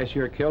robbed, the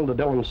cashier killed, the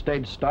Dillon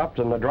stage stopped,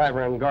 and the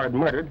driver and guard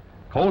murdered.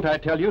 Colt, I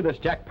tell you, this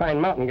Jack Pine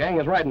Mountain Gang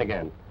is riding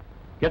again.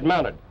 Get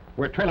mounted.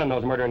 We're trailing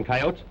those murdering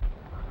coyotes.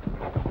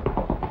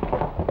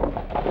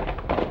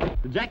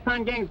 The Jack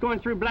Pine Gang's going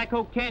through Black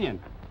Oak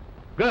Canyon.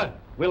 Good.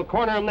 We'll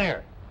corner them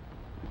there.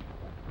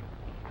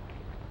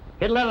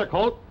 Hit leather,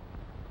 Colt.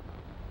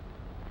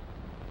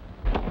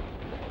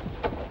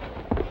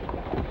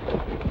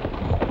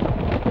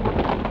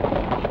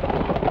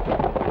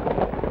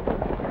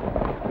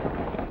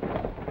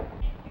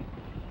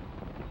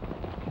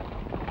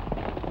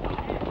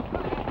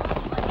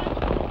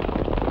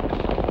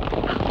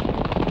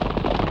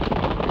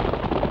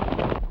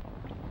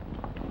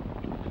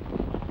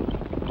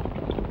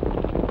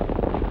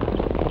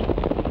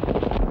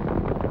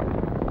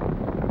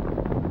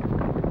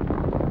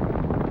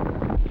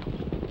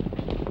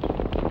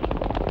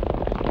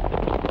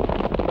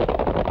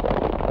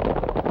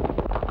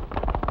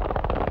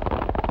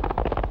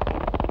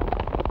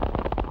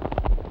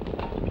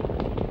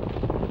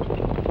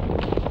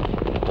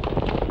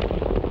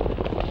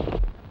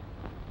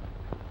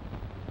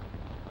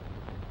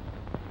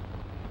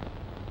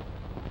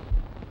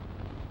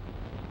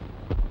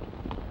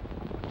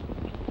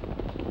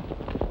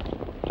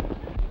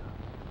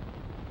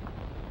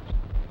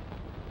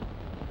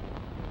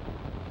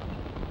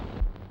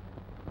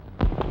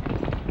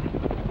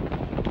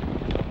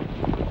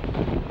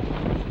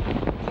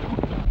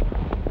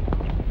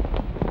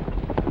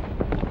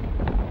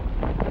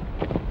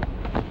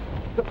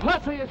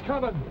 posse is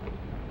coming.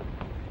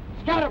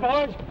 Scatter,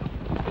 boys.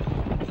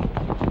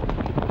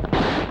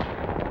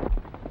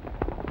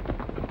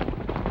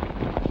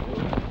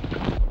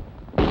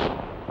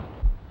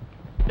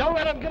 Don't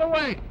let them get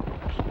away.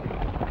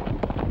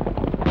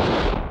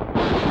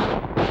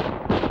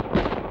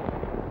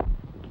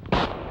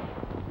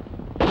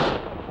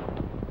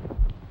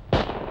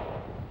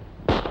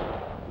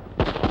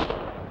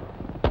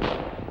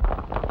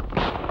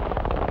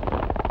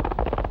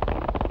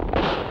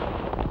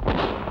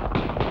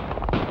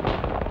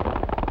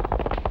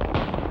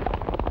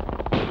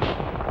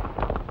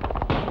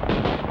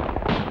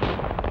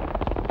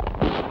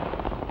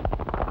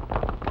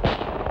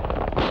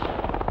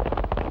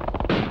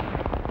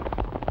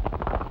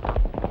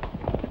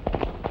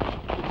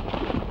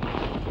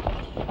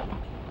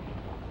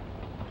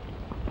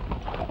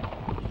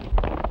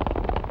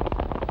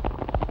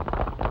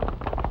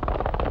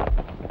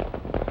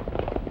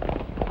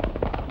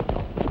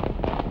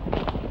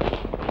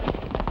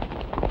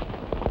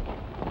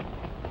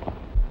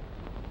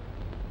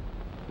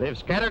 They've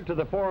scattered to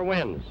the four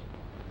winds.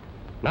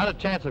 Not a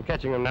chance of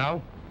catching them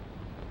now.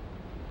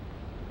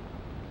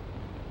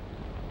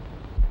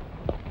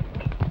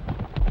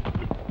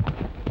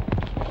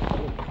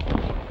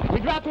 We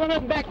dropped one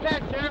of them back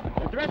there, Sheriff,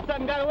 but the rest of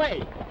them got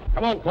away.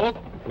 Come on, Colt.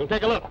 We'll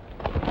take a look.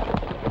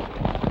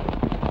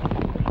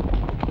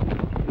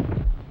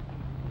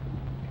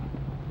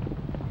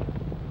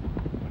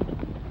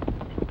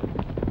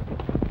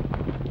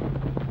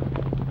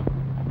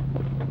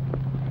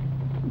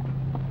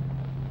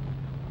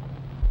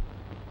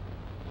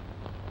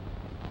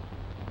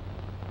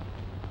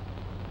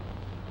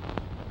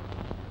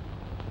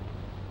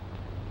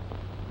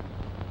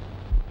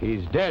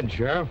 He's dead,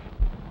 Sheriff.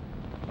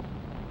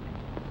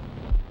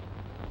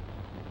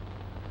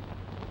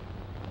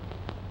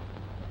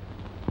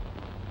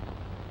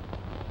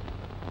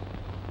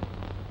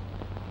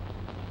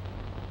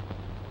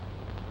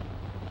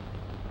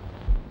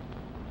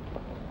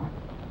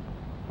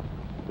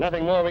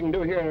 Nothing more we can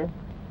do here.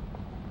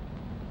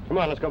 Come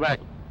on, let's go back.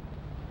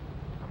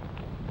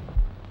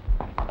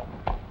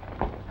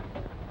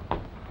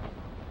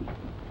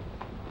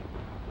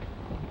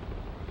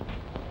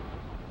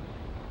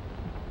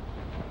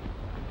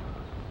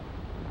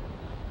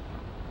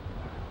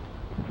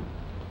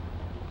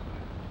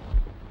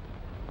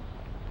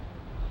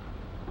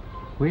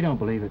 We don't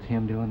believe it's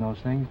him doing those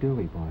things, do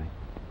we, boy?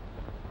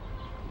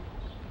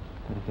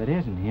 But if it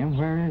isn't him,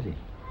 where is he?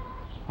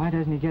 Why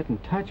doesn't he get in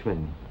touch with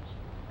me?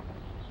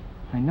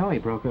 I know he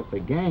broke up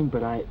the gang,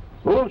 but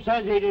Who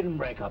says he didn't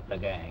break up the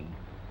gang?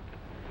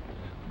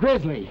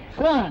 Grizzly!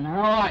 Son,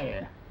 how are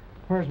you?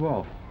 Where's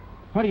Wolf?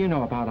 What do you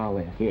know about all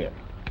this? Here,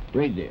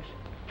 read this.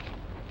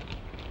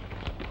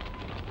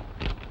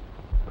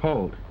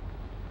 Colt,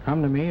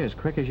 come to me as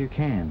quick as you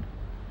can.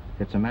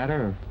 It's a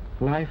matter of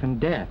life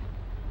and death.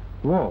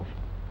 Wolf.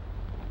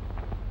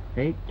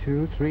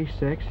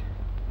 8236,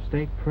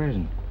 State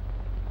Prison.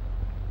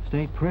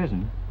 State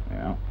Prison?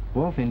 Yeah,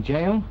 Wolf in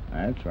jail?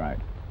 that's right.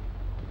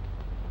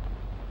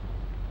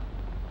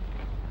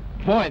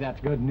 Boy,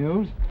 that's good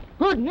news.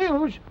 Good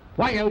news?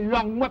 Why, you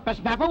young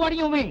whippersnapper, what do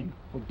you mean?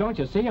 Well, don't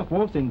you see, if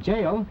Wolf's in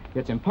jail,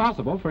 it's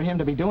impossible for him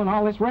to be doing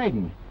all this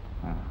raiding.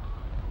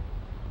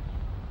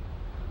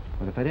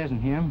 But if it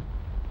isn't him,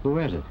 who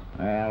is it?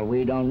 Well,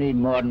 we don't need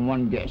more than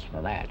one guess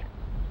for that.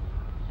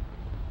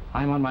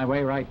 I'm on my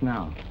way right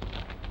now.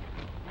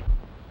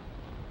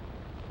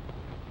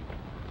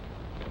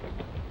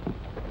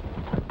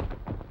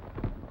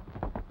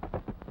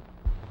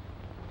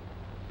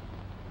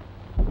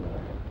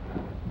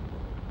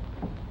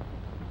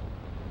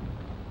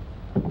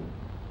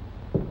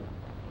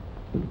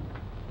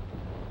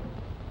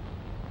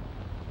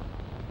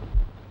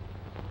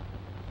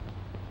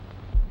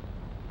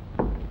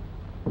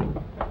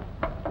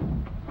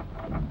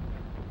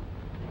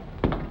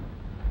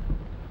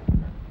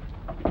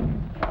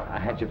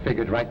 You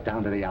figured right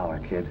down to the hour,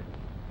 kid.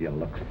 You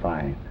look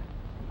fine.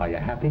 Are you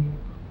happy?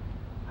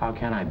 How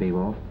can I be,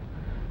 Wolf?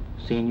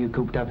 Seeing you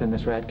cooped up in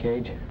this rat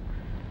cage?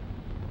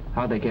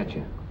 How'd they get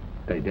you?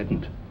 They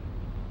didn't.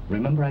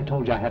 Remember I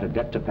told you I had a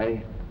debt to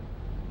pay?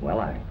 Well,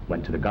 I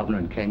went to the governor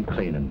and came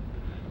clean and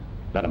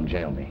let him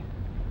jail me.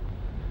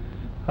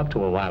 Up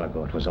to a while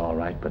ago, it was all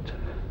right, but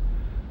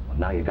well,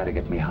 now you got to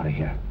get me out of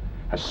here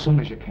as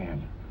soon as you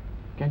can.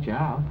 Get you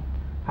out?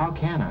 How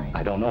can I?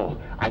 I don't know.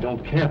 I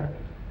don't care.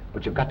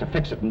 But you've got to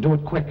fix it and do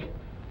it quick.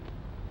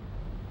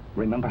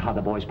 Remember how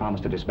the boys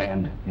promised to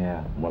disband?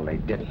 Yeah. Well, they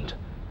didn't.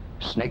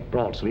 Snake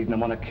Brawl's leading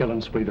them on a killing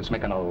spree that's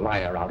making a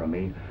liar out of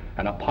me,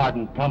 and a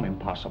pardon plumb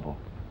impossible.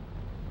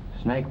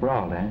 Snake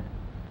Brawl, eh?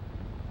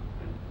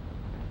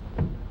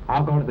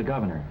 I'll go to the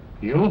governor.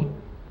 You?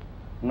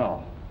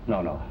 No.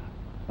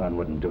 That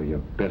wouldn't do you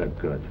a bit of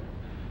good.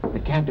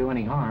 It can't do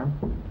any harm.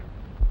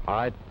 All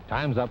right,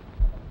 time's up.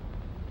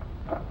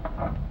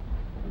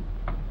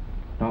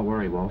 Don't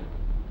worry, Wolf.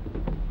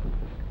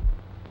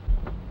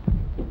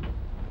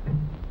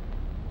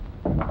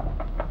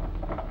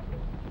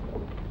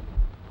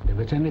 If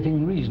it's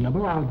anything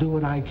reasonable, I'll do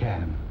what I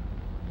can.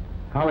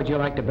 How would you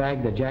like to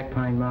bag the Jack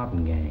Pine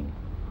Mountain gang?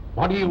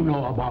 What do you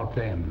know about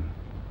them?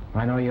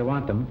 I know you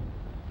want them,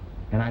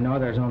 and I know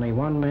there's only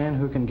one man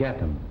who can get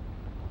them.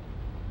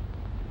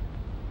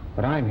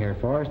 What I'm here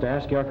for is to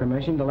ask your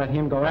permission to let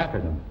him go after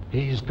them.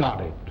 He's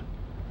got it.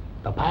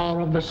 The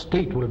power of the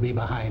state will be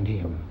behind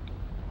him.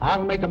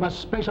 I'll make him a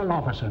special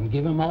officer and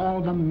give him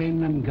all the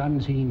men and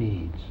guns he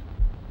needs.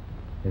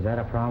 Is that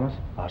a promise?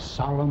 A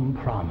solemn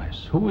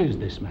promise. Who is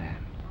this man?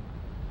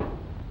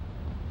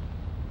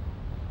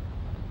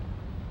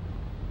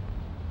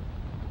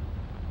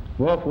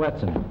 Wolf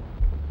Whitson.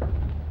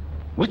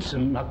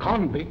 Whitson, a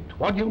convict?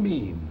 What do you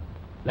mean?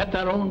 Let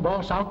their own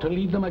boss out to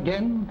lead them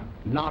again?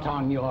 Not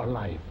on your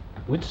life.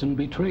 Whitson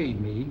betrayed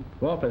me.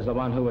 Wolf is the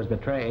one who was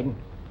betrayed.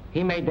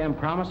 He made them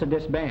promise to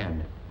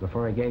disband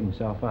before he gave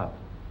himself up.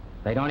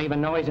 They don't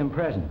even know he's in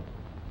prison.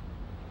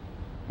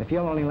 If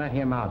you'll only let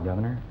him out,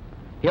 Governor,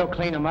 he'll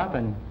clean them up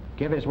and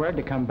give his word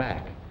to come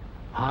back.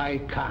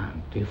 I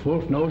can't. If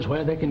Wolf knows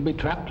where they can be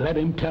trapped, let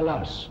him tell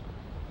us.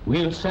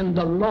 We'll send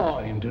the law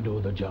in to do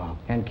the job.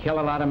 And kill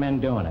a lot of men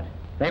doing it.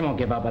 They won't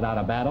give up without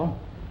a battle.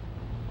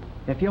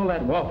 If you'll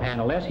let Wolf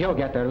handle this, he'll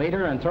get their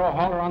leader and throw a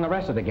halter on the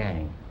rest of the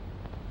gang.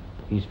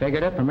 He's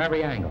figured it from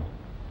every angle.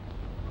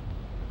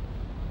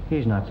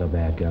 He's not so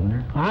bad,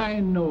 Governor. I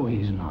know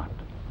he's not.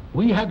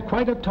 We had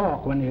quite a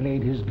talk when he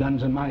laid his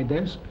guns on my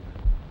desk.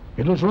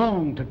 It was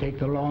wrong to take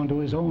the law into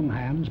his own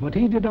hands, but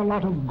he did a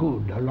lot of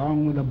good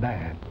along with the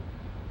bad.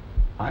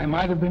 I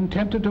might have been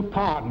tempted to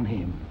pardon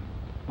him,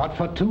 but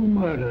for 2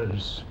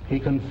 murders he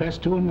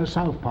confessed to in the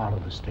south part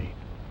of the state.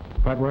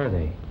 What were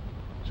they?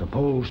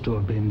 Supposed to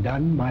have been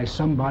done by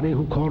somebody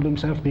who called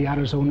himself the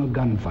Arizona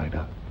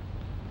Gunfighter.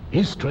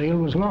 His trail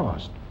was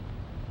lost,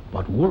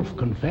 but Wolf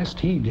confessed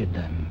he did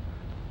them.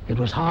 It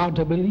was hard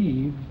to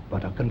believe,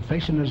 but a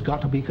confession has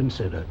got to be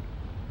considered.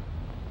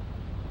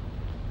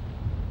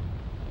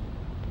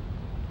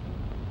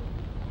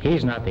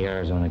 He's not the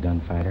Arizona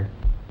Gunfighter.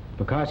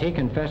 Because he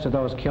confessed to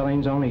those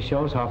killings only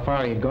shows how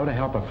far he'd go to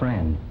help a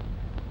friend.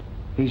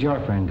 He's your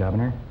friend,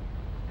 Governor,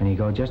 and he'd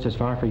go just as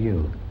far for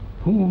you.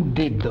 Who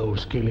did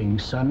those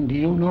killings, son? Do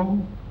you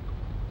know?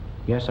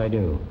 Yes, I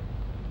do.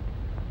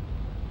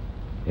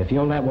 If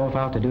you'll let Wolf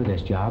out to do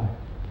this job,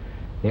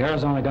 the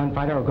Arizona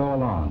Gunfighter will go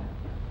along.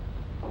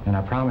 And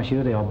I promise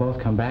you they'll both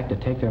come back to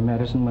take their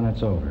medicine when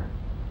it's over.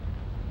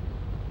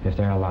 If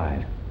they're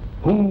alive.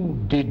 Who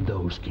did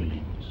those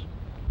killings?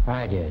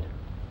 I did.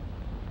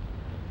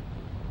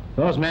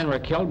 Those men were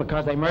killed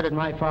because they murdered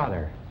my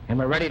father and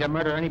were ready to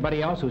murder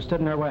anybody else who stood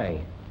in their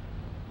way.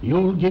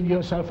 You'll give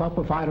yourself up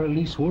if I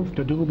release Wolf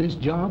to do this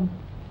job?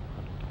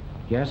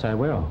 Yes, I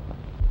will.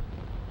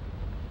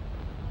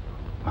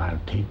 I'll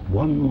take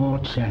one more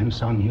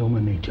chance on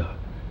human nature.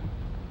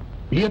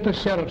 Be at the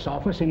sheriff's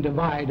office in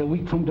Divide a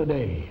week from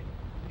today.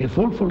 If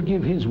Wolf will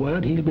give his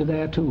word, he'll be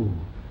there too.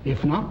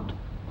 If not,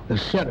 the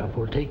sheriff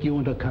will take you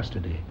into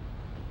custody.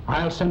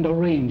 I'll send a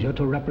ranger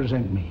to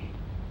represent me.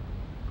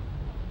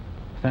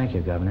 Thank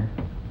you, Governor.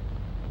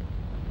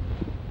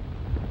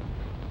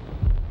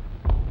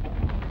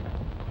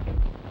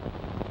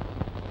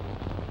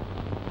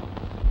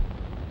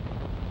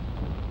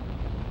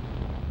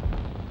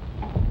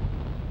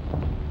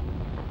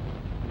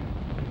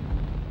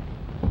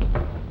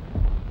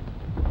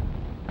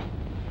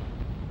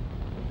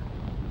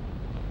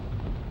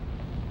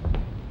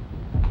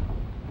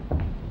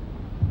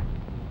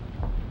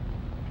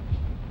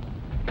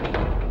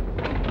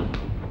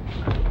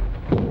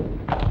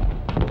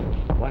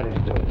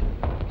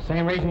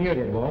 Same reason you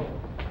did, Wolf.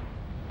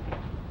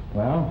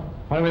 Well,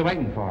 what are we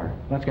waiting for?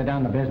 Let's get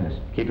down to business.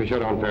 Keep your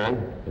shirt on,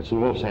 Farron. It's in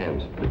Wolf's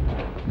hands.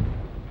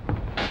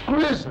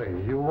 Grizzly,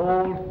 you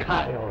old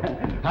coyote.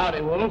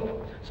 Howdy, Wolf.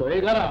 So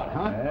you got out,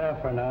 huh?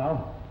 Yeah, for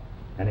now.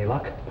 Any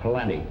luck?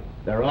 Plenty.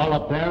 They're all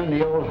up there in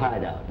the old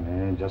hideout.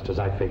 And just as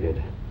I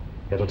figured.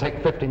 It'll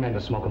take 50 men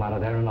to smoke them out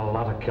of there and a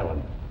lot of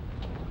killing.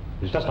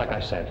 It's just like I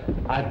said.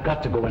 I've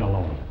got to go in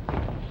alone.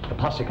 The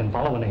posse can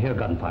follow when they hear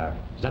gunfire.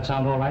 Does that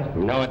sound all right?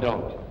 No, it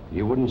don't.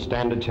 You wouldn't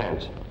stand a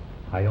chance.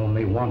 I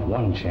only want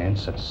one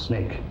chance at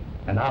Snake,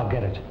 and I'll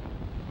get it.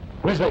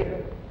 Grizzly!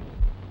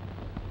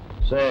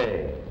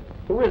 Say,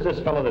 who is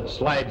this fellow that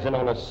slides in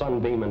on a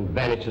sunbeam and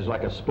vanishes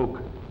like a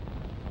spook?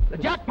 The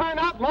Jack Pine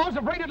outlaws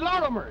have raided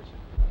Lorimer's.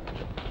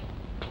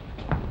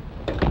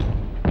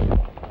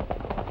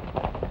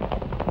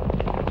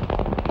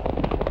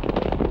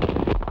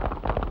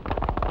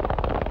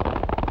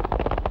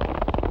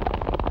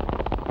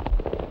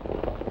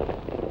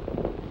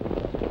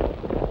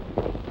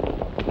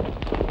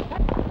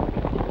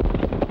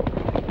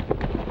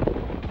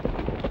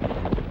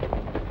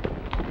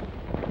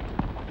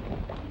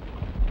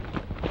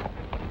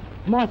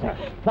 Martha,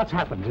 what's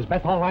happened? Is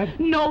Beth all right?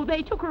 No,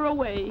 they took her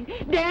away.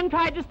 Dan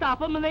tried to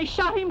stop him, and they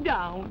shot him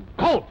down.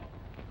 Colt!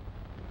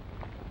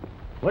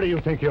 Where do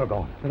you think you're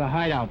going? To the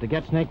hideout to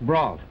get Snake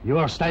brawled.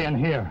 You're staying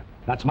here.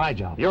 That's my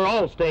job. You're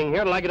all staying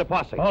here till I get a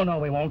posse. Oh, no,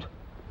 we won't.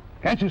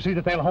 Can't you see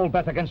that they'll hold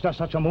Beth against us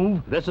such a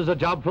move? This is a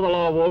job for the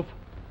law, Wolf.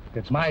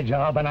 It's my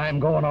job, and I'm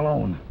going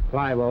alone.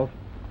 Fly, Wolf.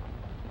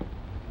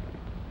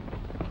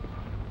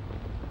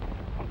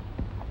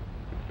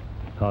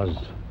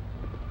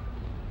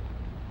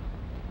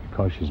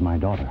 Because she's my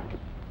daughter.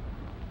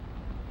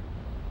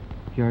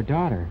 Your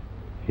daughter?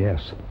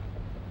 Yes.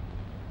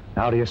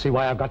 Now do you see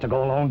why I've got to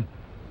go alone?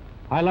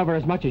 I love her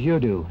as much as you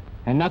do,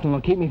 and nothing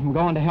will keep me from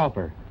going to help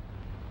her.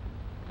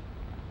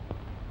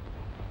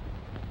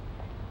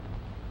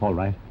 All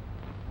right.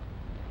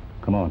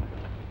 Come on.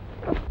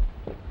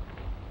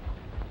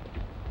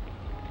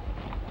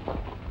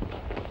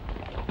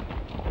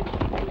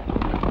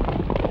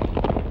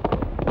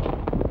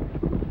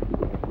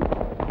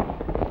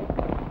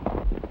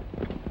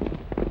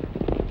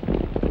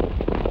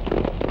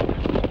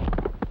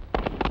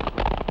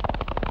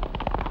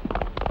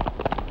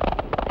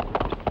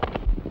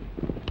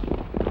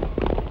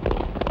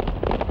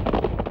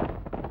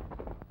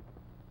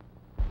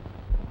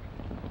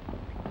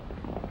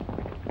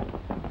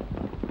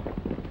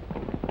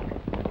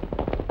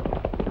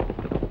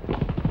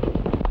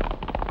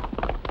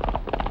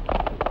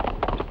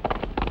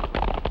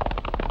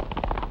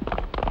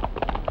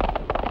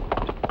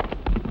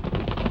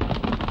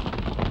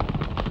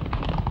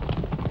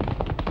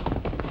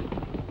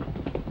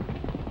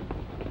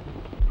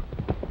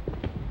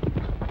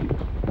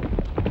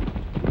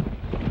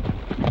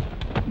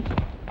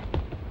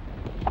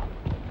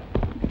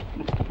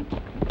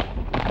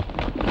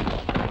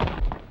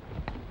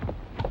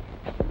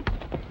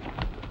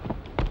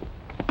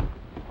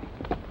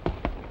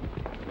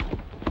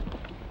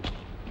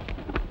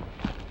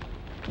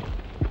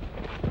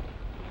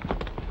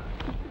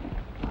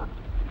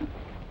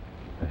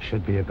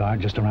 Should be a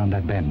guard just around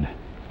that bend.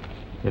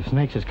 If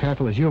Snake's as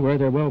careful as you were,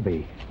 there will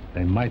be.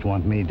 They might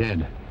want me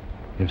dead.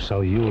 If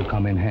so, you'll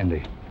come in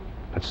handy.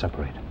 Let's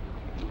separate.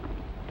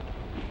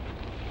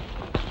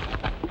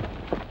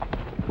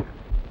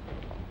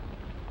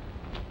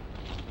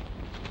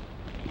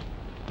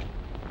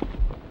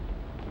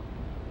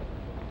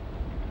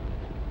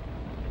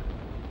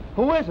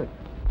 Who is it?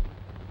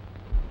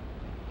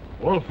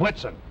 Wolf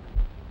Whitson.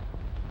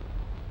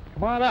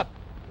 Come on up.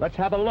 Let's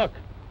have a look.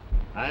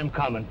 I'm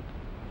coming.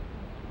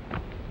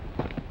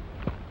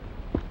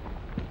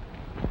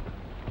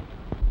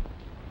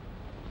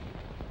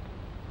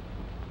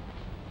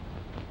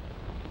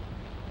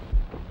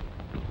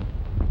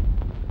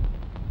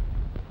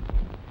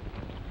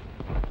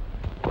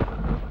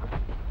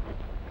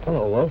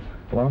 Hello, Wolf.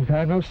 Long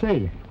time no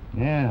see.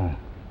 Yeah.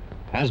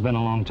 Has been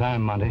a long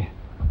time, Monty.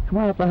 Come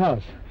on up the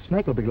house.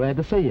 Snake will be glad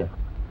to see you.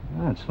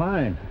 That's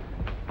fine.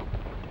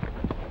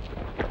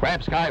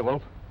 Grab Sky,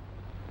 Wolf.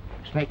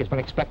 Snake has been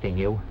expecting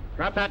you.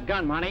 Drop that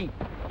gun, Monty.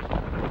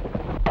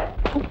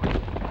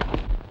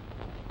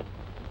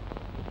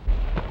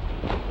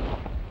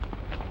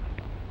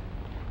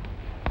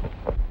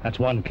 That's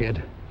one,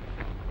 kid.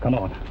 Come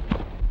on.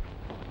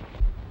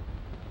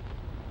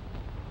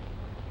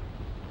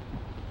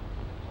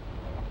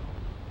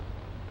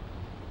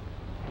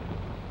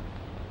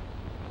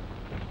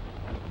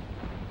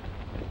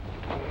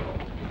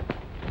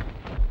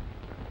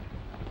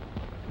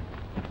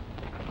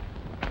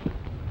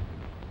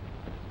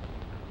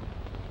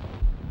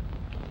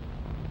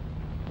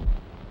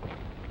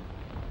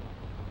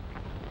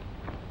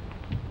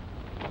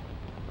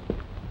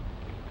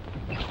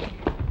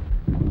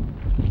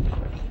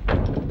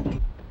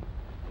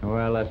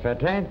 Well, if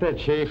it ain't the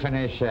chief and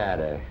his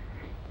shadow.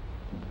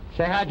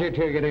 Say, how'd you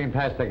two get in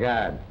past the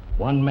guard?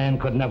 One man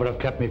could never have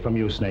kept me from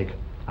you, Snake.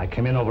 I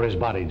came in over his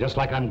body, just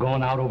like I'm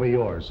going out over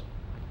yours.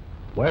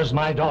 Where's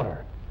my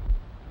daughter?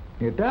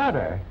 Your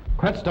daughter?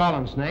 Quit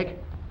stalling, Snake.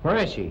 Where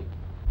is she?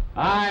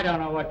 I don't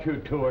know what you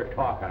two are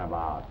talking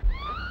about.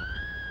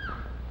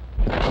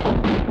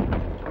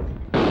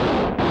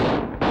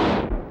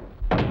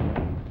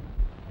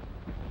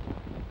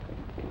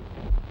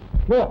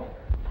 Look.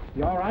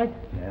 You all right?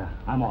 Yeah,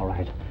 I'm all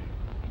right.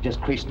 He just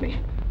creased me.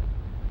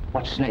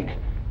 Watch Snake.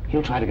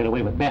 He'll try to get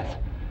away with Beth.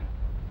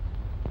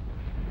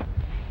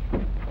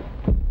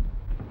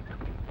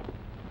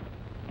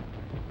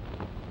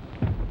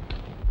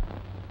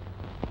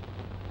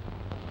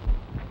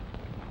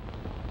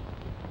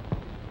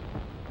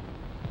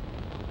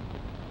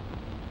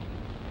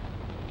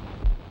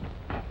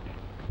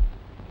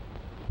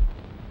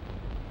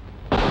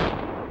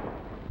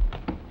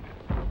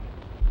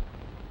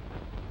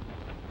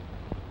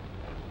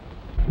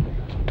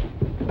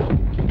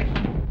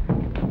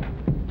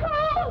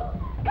 Colt!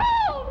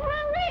 Colt,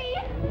 hurry!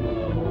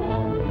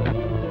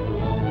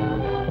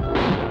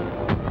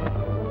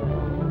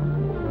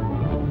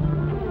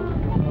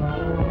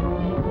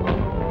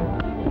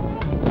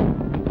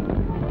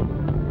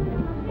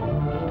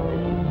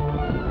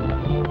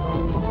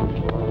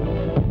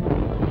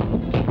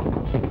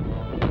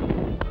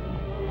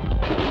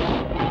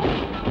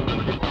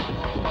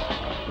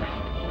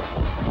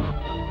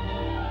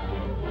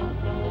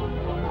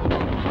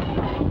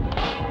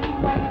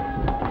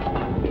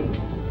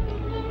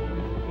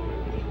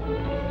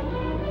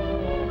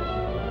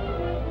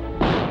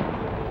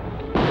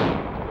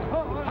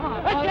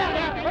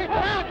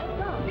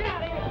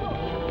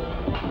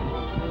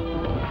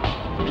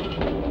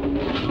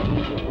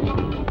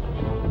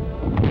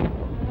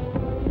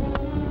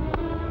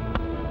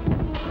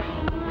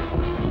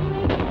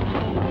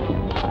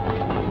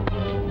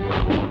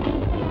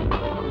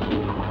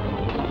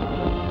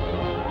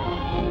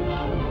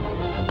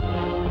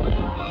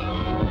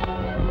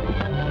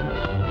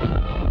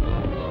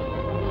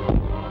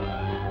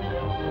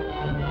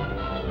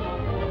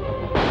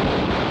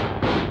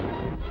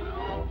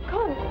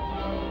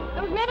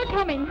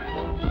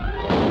 coming.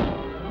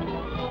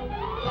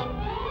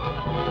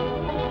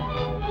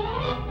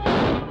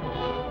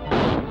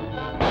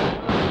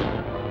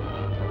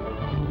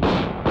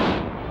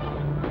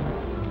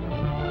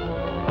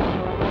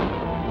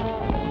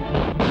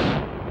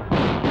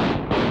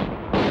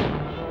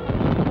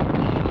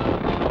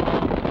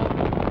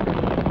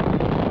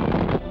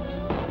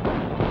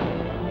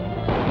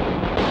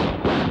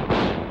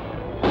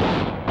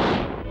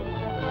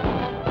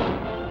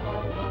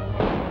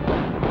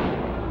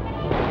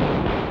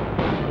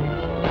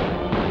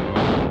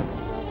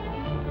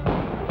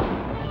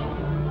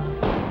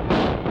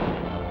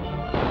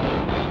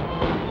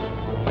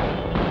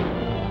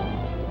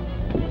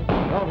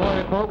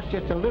 Folks,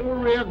 just a little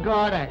rear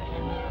guard action.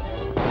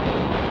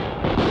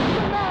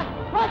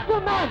 Watch the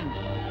men!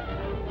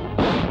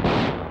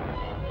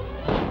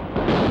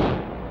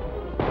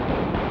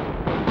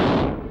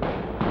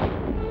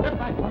 Step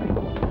back, buddy.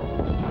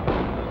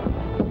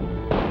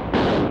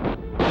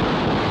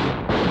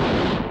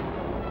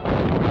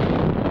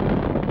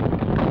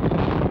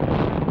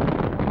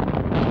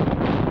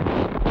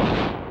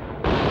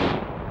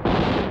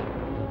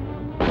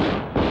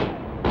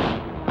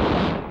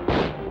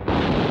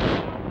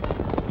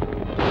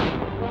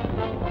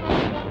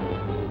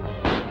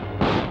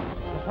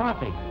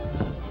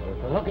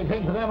 It's a looking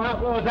thing for them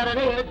outlaws that it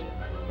is,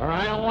 or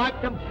I don't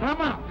like them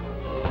come out.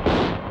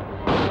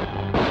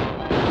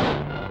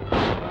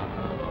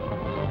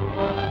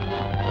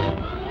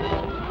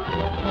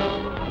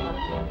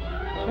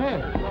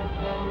 Hey,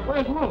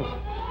 where's Wolf?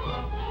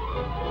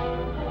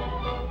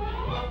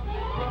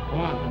 Come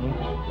on, honey.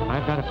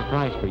 I've got a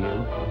surprise for you.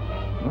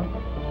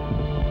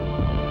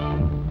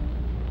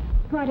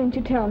 Why didn't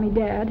you tell me,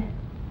 Dad?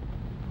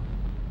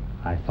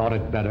 I thought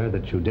it better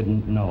that you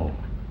didn't know.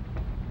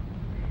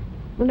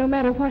 Well, no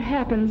matter what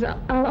happens,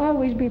 I'll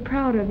always be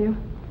proud of you.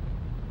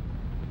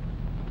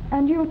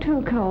 And you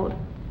too, Colt.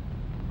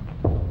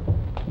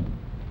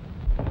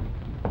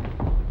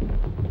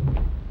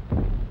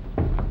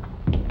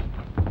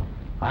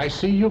 I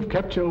see you've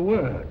kept your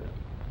word.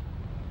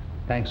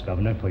 Thanks,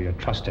 Governor, for your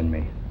trust in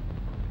me.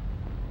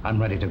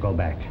 I'm ready to go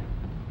back.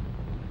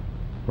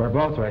 We're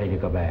both ready to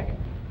go back.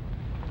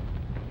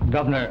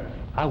 Governor,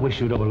 I wish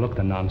you'd overlook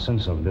the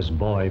nonsense of this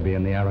boy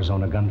being the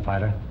Arizona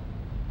Gunfighter.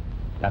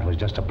 That was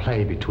just a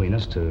play between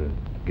us to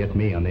get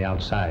me on the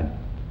outside.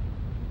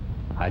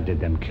 I did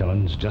them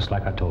killings just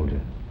like I told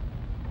you.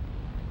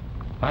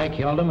 I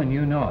killed him and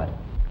you know it.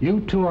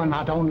 You two are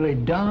not only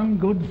darn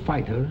good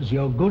fighters,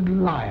 you're good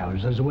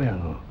liars as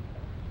well.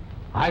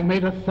 I've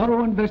made a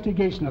thorough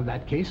investigation of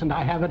that case, and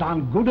I have it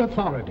on good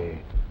authority.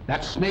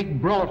 That Snake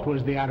Brolt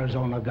was the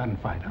Arizona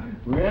Gunfighter.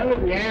 Well, if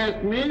you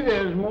ask me,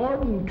 there's more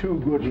than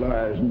two good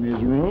liars in this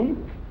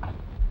room.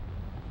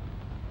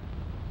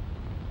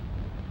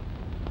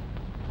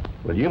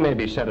 Well, you may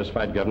be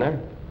satisfied, Governor,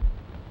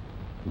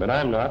 but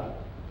I'm not.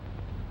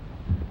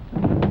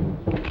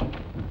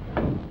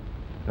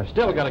 I've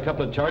still got a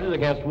couple of charges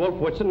against Wolf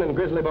Whitson and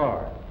Grizzly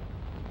Bar.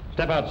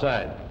 Step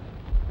outside.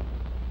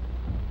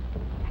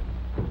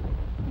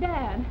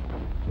 Dad.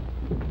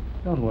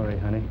 Don't worry,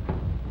 honey.